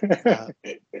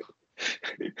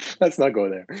 Let's not go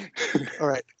there. All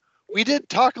right, we did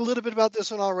talk a little bit about this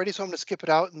one already, so I'm going to skip it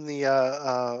out in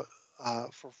the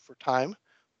for time,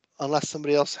 unless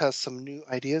somebody else has some new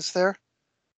ideas there.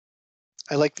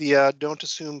 I like the don't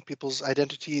assume people's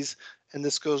identities, and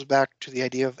this goes back to the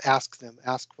idea of ask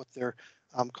what their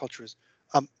culture is.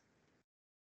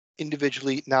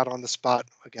 Individually, not on the spot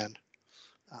again.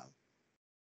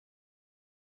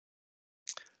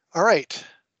 All right.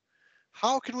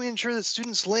 How can we ensure that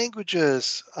students'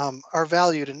 languages are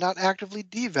valued and not actively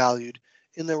devalued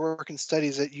in their work and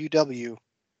studies at UW?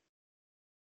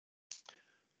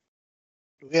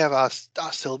 We have a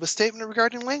syllabus statement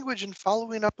regarding language and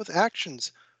following up with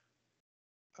actions.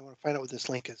 I want to find out what this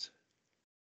link is.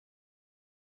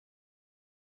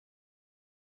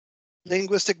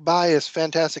 Linguistic bias,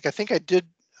 fantastic. I think I did,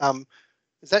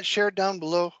 is that shared down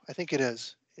below? I think it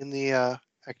is in the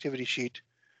activity sheet.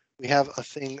 We have a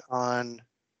thing on.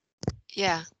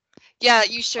 Yeah,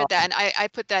 you shared that, and I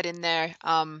put that in there,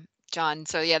 John.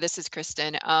 So yeah, this is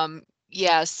Kristen.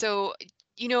 Yeah, so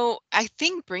I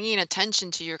think bringing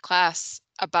attention to your class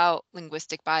about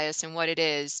linguistic bias and what it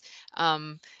is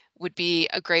would be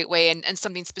a great way, and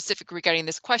something specific regarding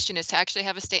this question is to actually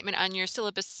have a statement on your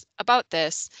syllabus about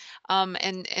this,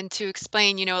 and to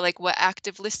explain, like what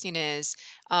active listening is,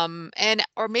 and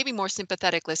or maybe more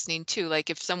sympathetic listening too. Like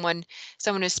if someone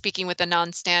is speaking with a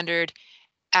non-standard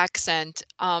accent,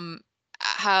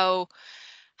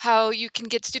 how you can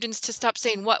get students to stop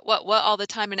saying what all the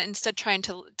time, and instead trying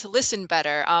to listen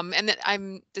better. And that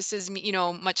this is me,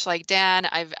 much like Dan,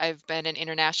 I've been an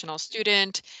international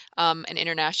student, an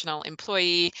international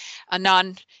employee, a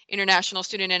non-international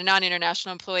student, and a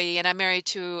non-international employee, and I'm married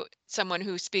to someone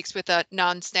who speaks with a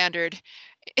non-standard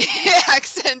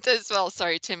accent as well.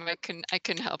 Sorry, Tim, I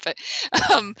couldn't help it.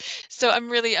 So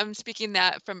I'm speaking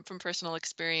that from personal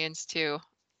experience too.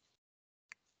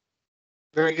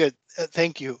 Very good.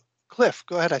 Thank you. Cliff,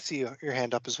 go ahead. I see your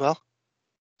hand up as well.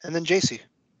 And then JC.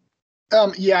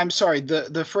 Yeah, I'm sorry.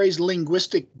 The phrase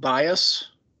linguistic bias,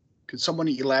 could someone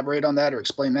elaborate on that or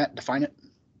explain that, define it?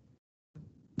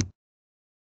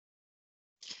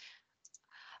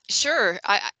 Sure,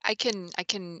 I can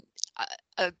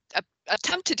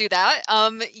attempt to do that.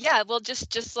 Yeah, well,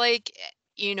 just like,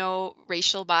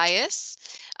 racial bias,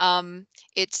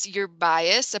 it's your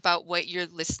bias about what you're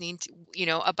listening to,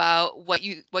 about what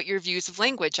your views of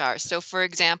language are. So for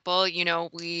example,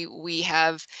 we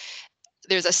have,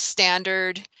 there's a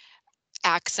standard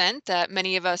accent that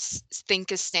many of us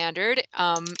think is standard.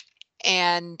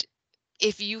 And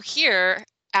if you hear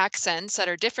accents that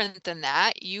are different than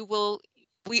that,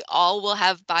 we all will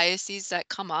have biases that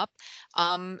come up,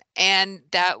 and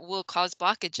that will cause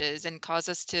blockages and cause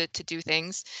us to do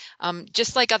things,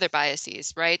 just like other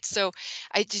biases, right? So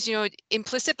I just,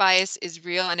 implicit bias is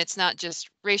real, and it's not just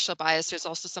racial bias. There's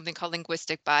also something called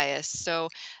linguistic bias. So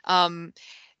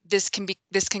this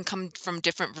can come from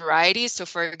different varieties. So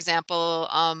for example,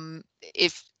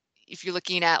 if you're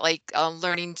looking at like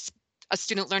a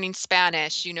student learning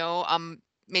Spanish,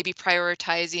 maybe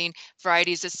prioritizing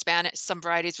varieties of Spanish, some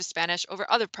varieties of Spanish over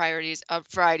other varieties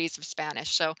of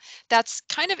Spanish. So that's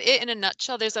kind of it in a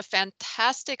nutshell. There's a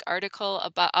fantastic article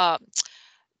about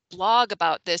blog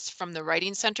about this from the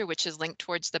Writing Center, which is linked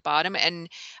towards the bottom. And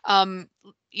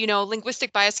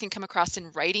linguistic bias can come across in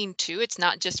writing too. It's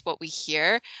not just what we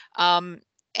hear. And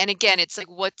again, it's like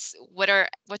what's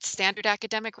standard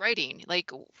academic writing?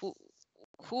 Like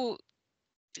who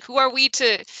are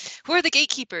who are the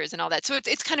gatekeepers and all that? So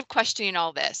it's kind of questioning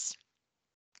all this.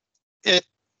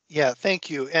 Yeah, thank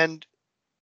you. And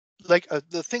like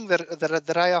the thing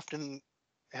that I often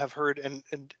have heard and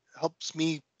helps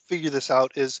me figure this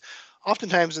out is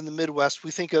oftentimes in the Midwest,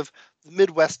 we think of the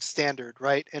Midwest standard,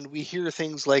 right? And we hear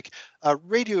things like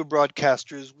radio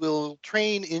broadcasters will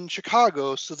train in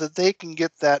Chicago so that they can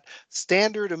get that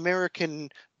standard American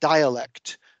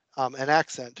dialect and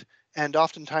accent. And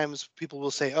oftentimes people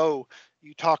will say, oh,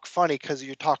 you talk funny because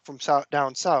you talk from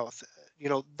down south.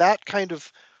 That kind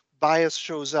of bias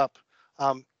shows up.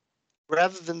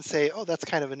 Rather than say, oh, that's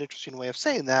kind of an interesting way of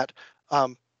saying that,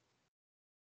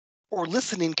 or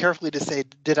listening carefully to say,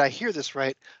 did I hear this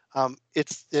right?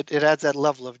 It adds that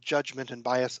level of judgment and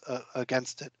bias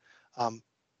against it,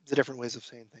 the different ways of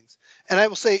saying things. And I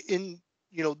will say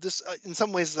this in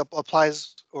some ways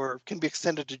applies or can be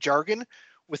extended to jargon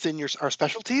within our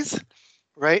specialties,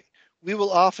 right? We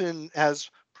will often, as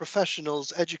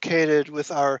professionals educated with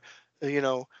our,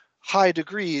 high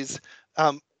degrees,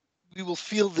 we will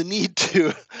feel the need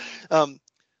to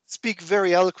speak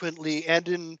very eloquently and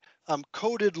in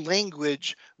coded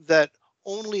language that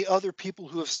only other people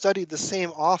who have studied the same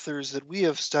authors that we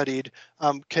have studied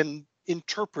can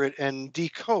interpret and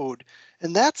decode.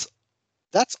 And that's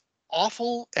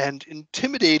awful and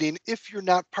intimidating if you're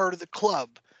not part of the club.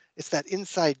 It's that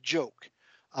inside joke,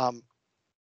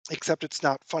 except it's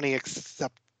not funny,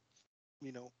 except,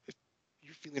 if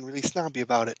you're feeling really snobby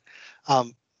about it.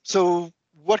 So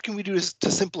what can we do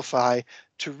to simplify,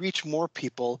 to reach more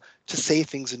people, to say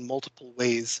things in multiple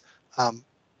ways? I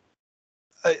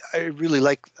really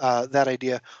like that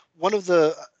idea. One of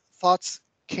the thoughts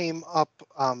came up,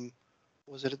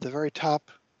 was it at the very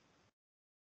top?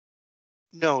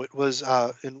 No, it was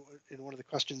in one of the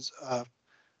questions.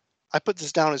 I put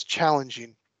this down as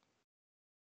challenging.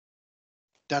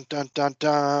 Dun, dun, dun,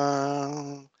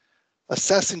 dun.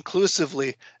 Assess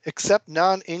inclusively, accept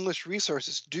non-English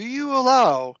resources. Do you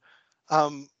allow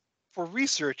for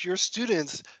research your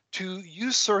students to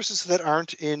use sources that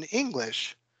aren't in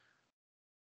English?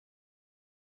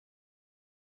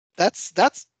 That's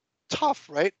tough,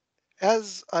 right?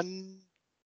 As a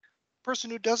person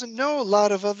who doesn't know a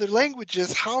lot of other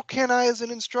languages, how can I as an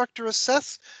instructor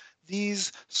assess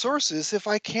these sources if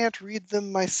I can't read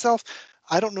them myself?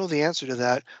 I don't know the answer to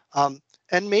that.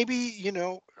 And maybe,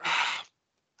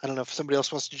 I don't know if somebody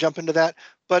else wants to jump into that,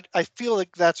 but I feel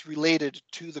like that's related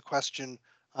to the question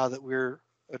that we're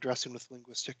addressing with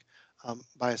linguistic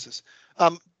biases.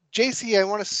 JC, I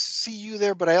want to see you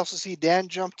there, but I also see Dan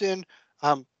jumped in.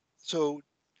 So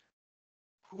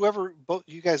whoever,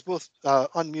 you guys both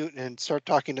unmute and start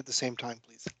talking at the same time,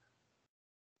 please.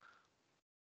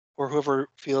 Or whoever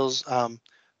feels that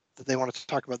they want to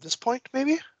talk about this point,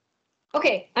 maybe?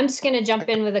 Okay, I'm just going to jump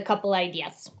in with a couple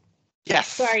ideas. Yes.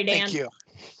 Sorry, Dan. Thank you.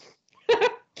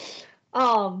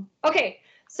 Okay,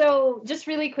 so just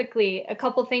really quickly, a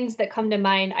couple things that come to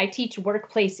mind. I teach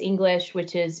workplace English,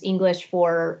 which is English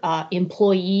for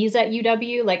employees at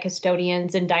UW, like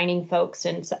custodians and dining folks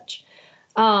and such.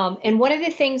 And one of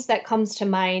the things that comes to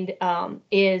mind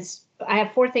is, I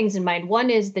have 4 things in mind. One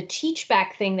is the teach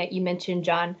back thing that you mentioned,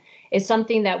 John, is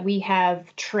something that we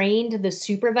have trained the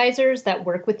supervisors that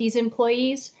work with these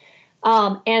employees.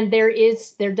 And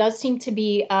there does seem to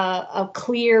be a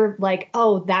clear, like,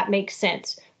 oh, that makes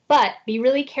sense. But be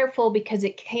really careful because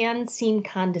it can seem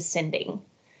condescending.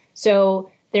 So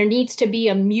there needs to be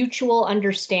a mutual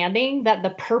understanding that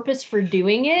the purpose for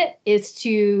doing it is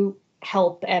to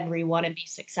help everyone and be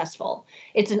successful.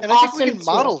 It's an And I awesome think we can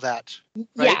model tool. that,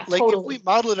 right? Yeah, Like totally. if we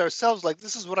model it ourselves, like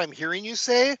this is what I'm hearing you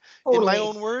say in my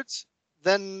own words,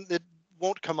 then it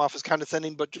won't come off as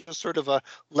condescending, but just sort of a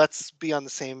let's be on the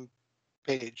same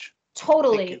page.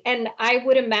 Totally. And I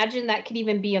would imagine that could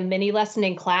even be a mini lesson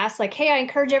in class. Like, hey, I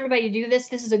encourage everybody to do this.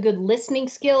 This is a good listening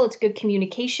skill. It's good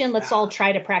communication. Let's all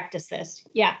try to practice this.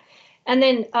 Yeah. And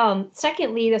then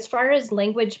secondly, as far as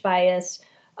language bias,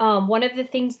 one of the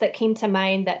things that came to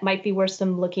mind that might be worth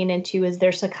some looking into is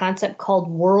there's a concept called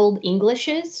world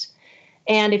Englishes.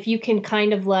 And if you can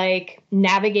kind of like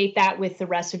navigate that with the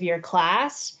rest of your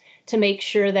class to make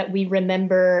sure that we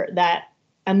remember that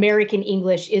American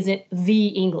English isn't the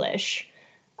English,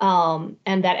 and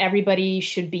that everybody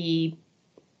should be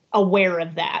aware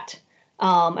of that.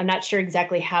 I'm not sure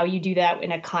exactly how you do that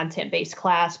in a content-based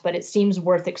class, but it seems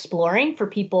worth exploring for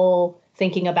people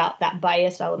thinking about that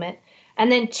bias element.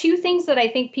 And then two things that I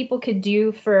think people could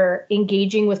do for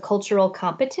engaging with cultural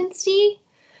competency.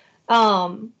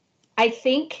 I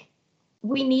think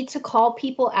we need to call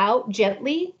people out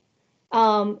gently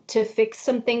to fix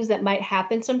some things that might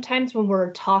happen sometimes when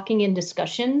we're talking in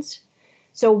discussions.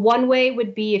 So one way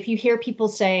would be if you hear people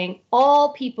saying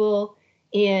all people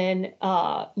in,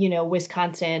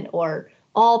 Wisconsin, or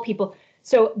all people.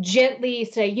 So gently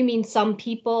say, you mean some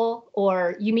people,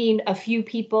 or you mean a few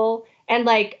people, and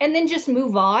then just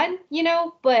move on,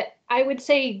 but I would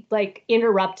say like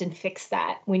interrupt and fix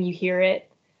that when you hear it.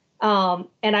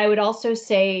 And I would also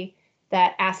say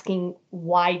that asking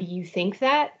why do you think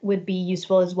that would be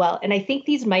useful as well. And I think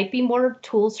these might be more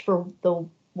tools for the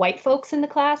white folks in the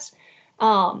class,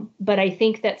 but I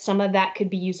think that some of that could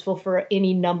be useful for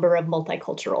any number of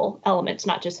multicultural elements,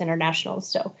 not just international.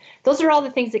 So those are all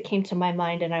the things that came to my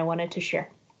mind and I wanted to share.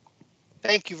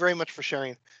 Thank you very much for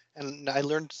sharing. And I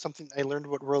learned something. I learned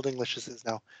what World English is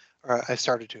now, or I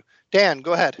started to. Dan,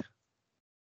 go ahead.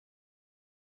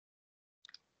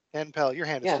 Dan Pell, your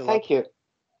hand is still up. Thank you.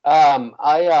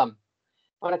 I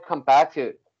want to come back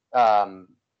to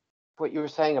what you were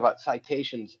saying about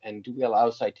citations and do we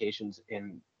allow citations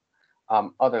in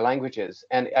other languages?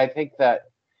 And I think that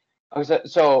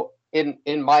so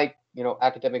in my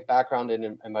academic background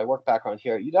and in my work background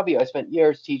here at UW, I spent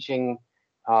years teaching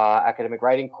academic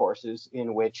writing courses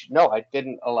in which I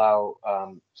didn't allow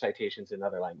citations in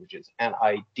other languages, and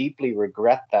I deeply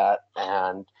regret that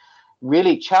and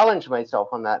really challenge myself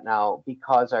on that now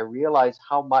because I realize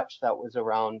how much that was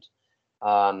around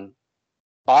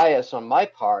bias on my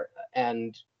part.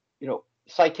 And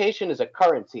citation is a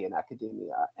currency in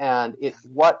academia, and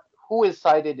who is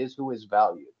cited is who is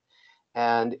valued.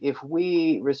 And if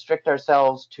we restrict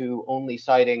ourselves to only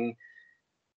citing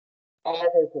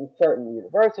authors from certain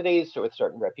universities with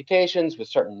certain reputations, with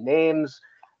certain names,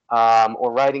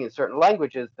 or writing in certain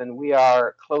languages, then we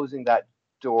are closing that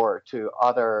door to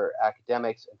other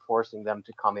academics and forcing them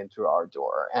to come in through our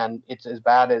door. And it's as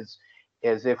bad as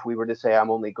if we were to say, I'm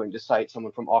only going to cite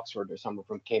someone from Oxford or someone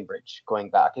from Cambridge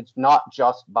going back. It's not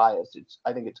just bias.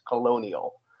 I think it's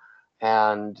colonial.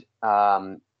 And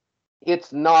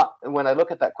it's not, when I look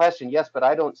at that question, yes, but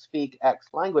I don't speak X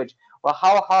language. Well,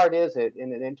 how hard is it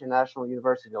in an international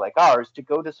university like ours to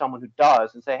go to someone who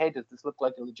does and say, hey, does this look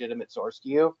like a legitimate source to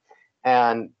you?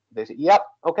 And they say, yep,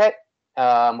 okay.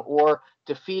 Or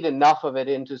to feed enough of it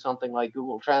into something like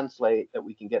Google Translate that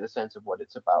we can get a sense of what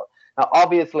it's about. Now,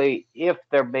 obviously, if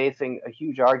they're basing a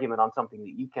huge argument on something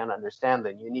that you can't understand,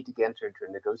 then you need to enter into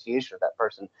a negotiation with that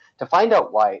person to find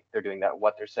out why they're doing that,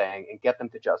 what they're saying, and get them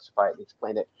to justify it and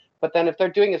explain it. But then if they're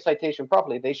doing a citation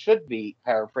properly, they should be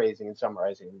paraphrasing and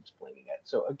summarizing and explaining it.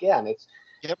 So again,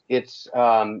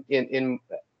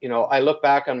 I look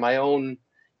back on my own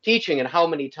teaching and how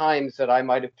many times that I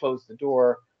might have closed the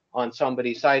door on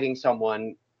somebody citing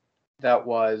someone that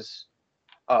was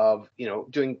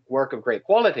doing work of great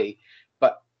quality,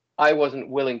 but I wasn't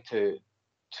willing to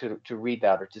read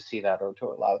that or to see that or to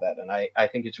allow that. And I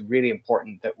think it's really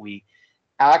important that we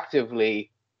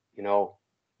actively,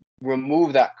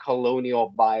 remove that colonial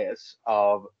bias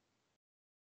of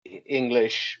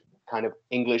English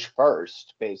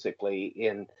first, basically,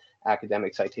 in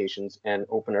academic citations, and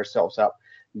open ourselves up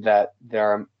that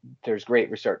there's great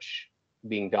research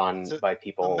being done by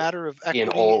people a matter of equity in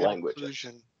all and languages.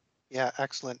 Inclusion. Yeah,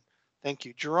 excellent. Thank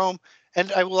you, Jerome.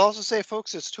 And I will also say,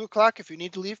 folks, it's 2:00. If you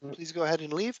need to leave, please go ahead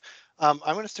and leave. I'm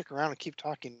going to stick around and keep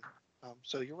talking,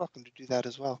 so you're welcome to do that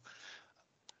as well.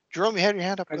 Jerome, you had your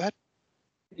hand up. Go ahead.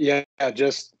 Yeah,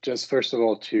 just first of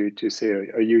all to say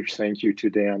a huge thank you to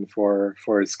Dan for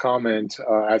his comment.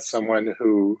 As someone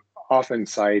who often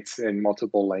cites in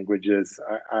multiple languages,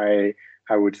 I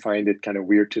would find it kind of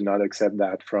weird to not accept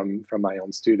that from my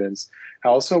own students. I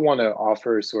also want to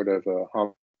offer sort of a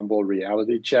humble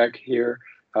reality check here.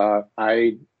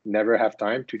 I never have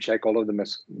time to check all of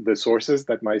the sources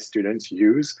that my students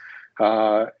use,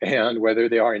 and whether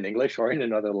they are in English or in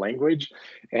another language.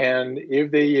 And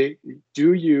if they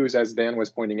do use, as Dan was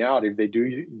pointing out, if they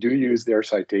do use their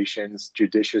citations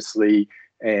judiciously,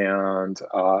 and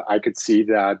I could see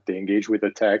that they engage with the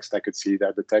text, I could see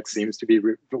that the text seems to be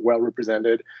well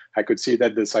represented, I could see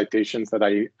that the citations that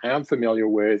I am familiar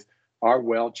with are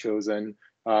well chosen,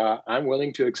 I'm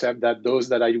willing to accept that those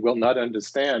that I will not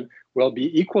understand will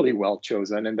be equally well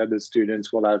chosen, and that the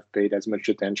students will have paid as much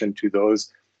attention to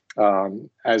those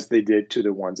as they did to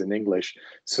the ones in English.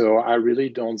 So I really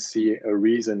don't see a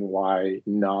reason why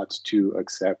not to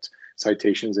accept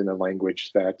citations in a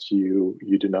language that you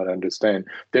do not understand.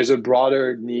 There's a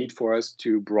broader need for us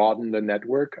to broaden the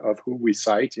network of who we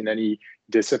cite in any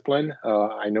discipline.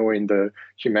 I know in the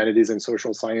humanities and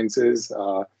social sciences,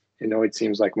 it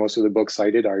seems like most of the books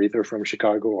cited are either from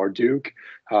Chicago or Duke,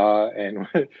 and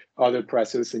other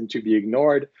presses seem to be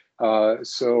ignored.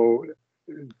 So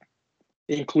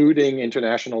including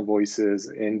international voices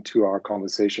into our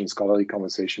conversation, scholarly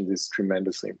conversations, is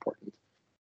tremendously important.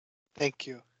 Thank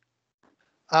you.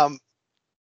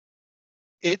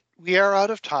 We are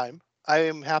out of time. I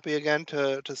am happy again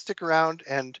to stick around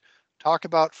and talk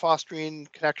about fostering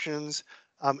connections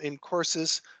in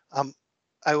courses.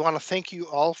 I want to thank you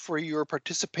all for your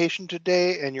participation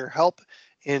today and your help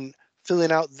in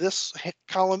filling out this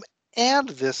column and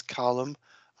this column.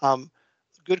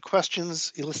 Good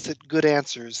questions elicit good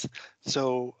answers.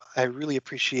 So I really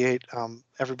appreciate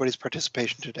everybody's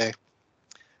participation today.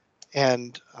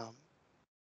 And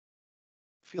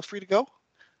feel free to go.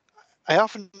 I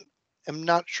often am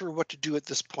not sure what to do at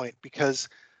this point, because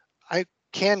I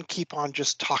can keep on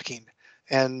just talking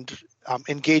and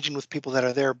engaging with people that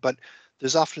are there, but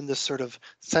there's often this sort of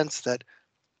sense that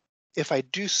if I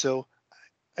do so,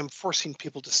 I'm forcing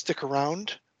people to stick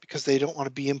around because they don't want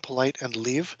to be impolite and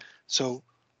leave. So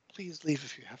please leave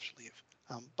if you have to leave.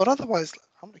 But otherwise,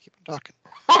 I'm going to keep on talking.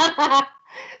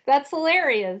 That's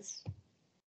hilarious.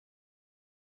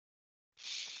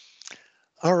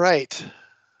 All right.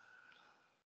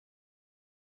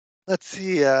 Let's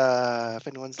see if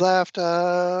anyone's left.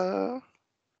 Do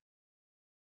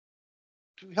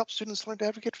we help students learn to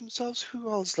advocate for themselves? Who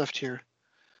all is left here?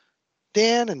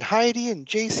 Dan and Heidi and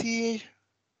JC.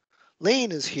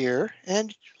 Lane is here,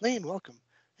 and Lane, welcome.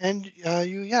 And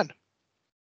you, Yan.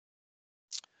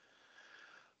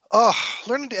 Oh,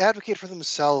 learning to advocate for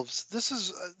themselves.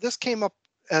 This came up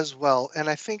as well, and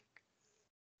I think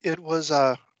it was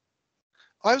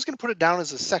I was going to put it down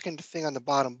as a second thing on the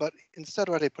bottom, but instead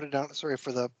what I put it down, sorry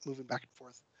for the moving back and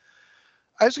forth.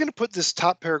 I was going to put this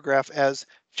top paragraph as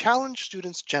challenge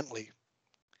students gently.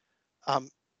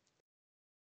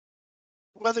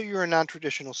 Whether you're a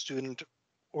non-traditional student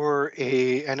or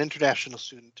an international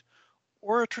student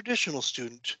or a traditional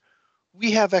student,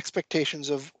 we have expectations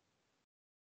of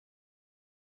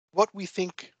what we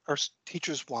think our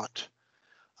teachers want.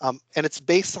 And it's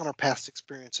based on our past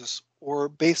experiences, or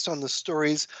based on the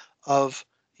stories of,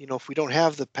 if we don't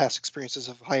have the past experiences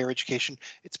of higher education,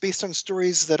 it's based on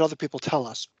stories that other people tell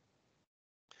us.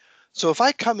 So if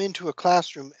I come into a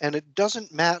classroom and it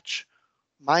doesn't match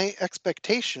my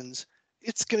expectations,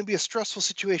 it's going to be a stressful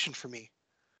situation for me.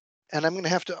 And I'm going to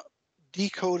have to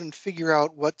decode and figure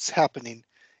out what's happening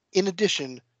in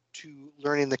addition to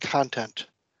learning the content.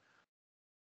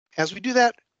 As we do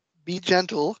that, be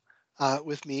gentle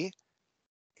with me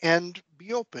and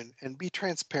be open and be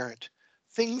transparent.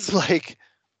 Things like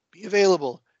be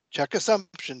available, check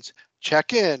assumptions,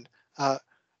 check in, have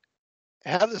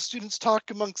the students talk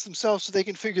amongst themselves so they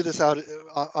can figure this out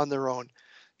on their own.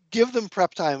 Give them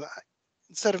prep time.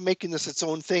 Instead of making this its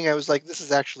own thing, I was like, this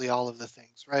is actually all of the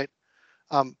things, right?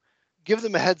 Give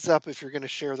them a heads up if you're going to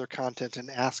share their content and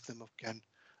ask them again.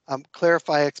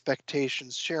 Clarify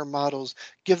expectations, share models,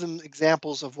 give them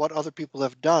examples of what other people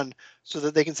have done so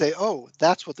that they can say, oh,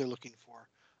 that's what they're looking for.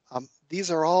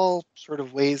 These are all sort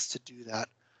of ways to do that.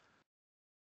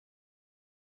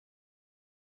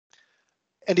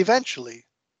 And eventually,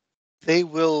 they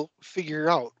will figure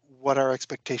out what our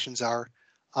expectations are,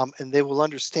 and they will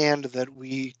understand that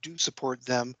we do support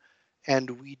them and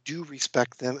we do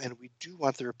respect them and we do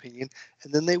want their opinion,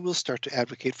 and then they will start to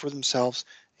advocate for themselves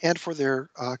and for their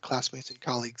classmates and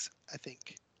colleagues, I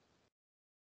think.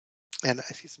 And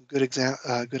I see some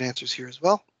good answers here as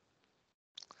well.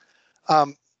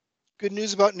 Good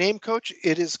news about Name Coach.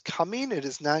 It is coming. It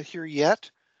is not here yet,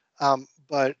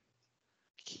 but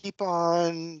keep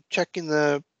on checking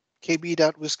the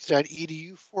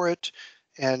kb.wisc.edu for it,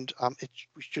 and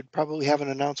we should probably have an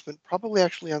announcement, probably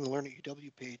actually on the Learn at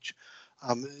UW page,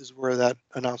 is where that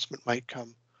announcement might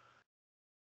come.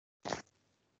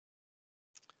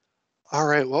 All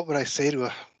right, what would I say to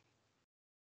a?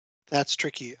 That's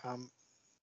tricky.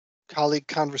 Colleague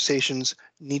conversations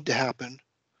need to happen,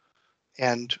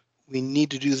 and we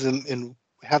need to do them and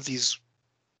have these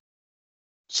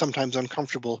sometimes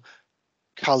uncomfortable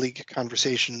colleague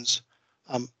conversations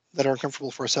that are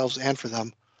uncomfortable for ourselves and for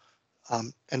them.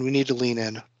 And we need to lean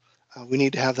in. We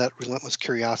need to have that relentless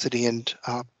curiosity and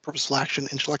purposeful action,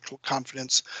 intellectual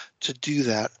confidence to do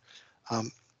that.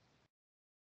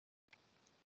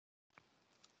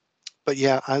 But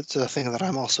yeah, it's a thing that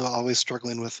I'm also always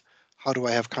struggling with. How do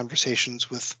I have conversations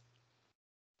with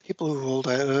people who hold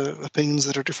opinions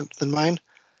that are different than mine,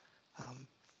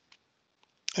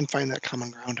 and find that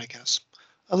common ground, I guess.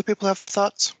 Other people have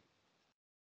thoughts?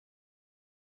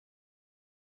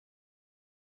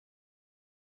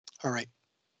 All right.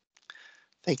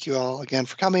 Thank you all again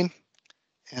for coming,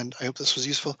 and I hope this was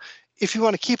useful. If you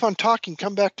want to keep on talking,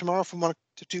 come back tomorrow from 1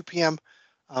 to 2 p.m.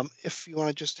 If you want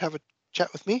to just have a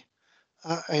chat with me,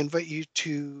 I invite you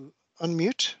to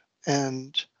unmute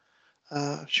and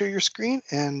share your screen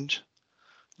and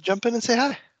jump in and say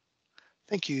hi.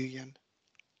 Thank you, Yen.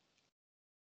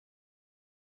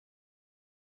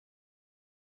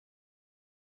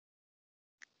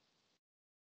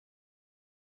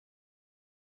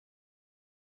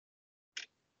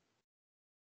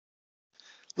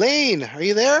 Lane, are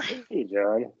you there? Hey,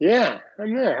 John. Yeah,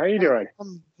 I'm there. How you doing?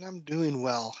 I'm doing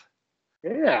well.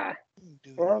 Yeah.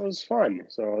 Well, it was fun.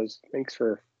 So thanks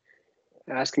for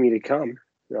asking me to come.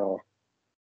 So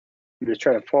I'm just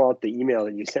trying to pull out the email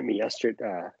that you sent me yesterday,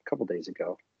 a couple days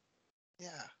ago.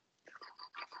 Yeah.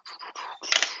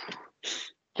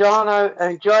 John, I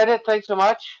enjoyed it. Thanks so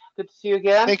much. Good to see you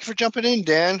again. Thank you for jumping in,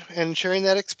 Dan, and sharing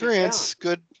that experience.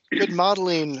 Good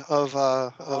modeling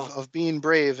of being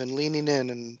brave and leaning in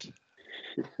and.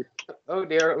 Oh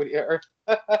dear, oh dear.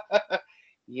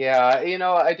 Yeah,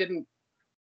 I didn't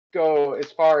go as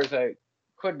far as I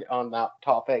could on that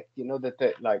topic.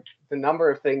 That the number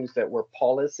of things that were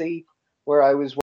policy where I was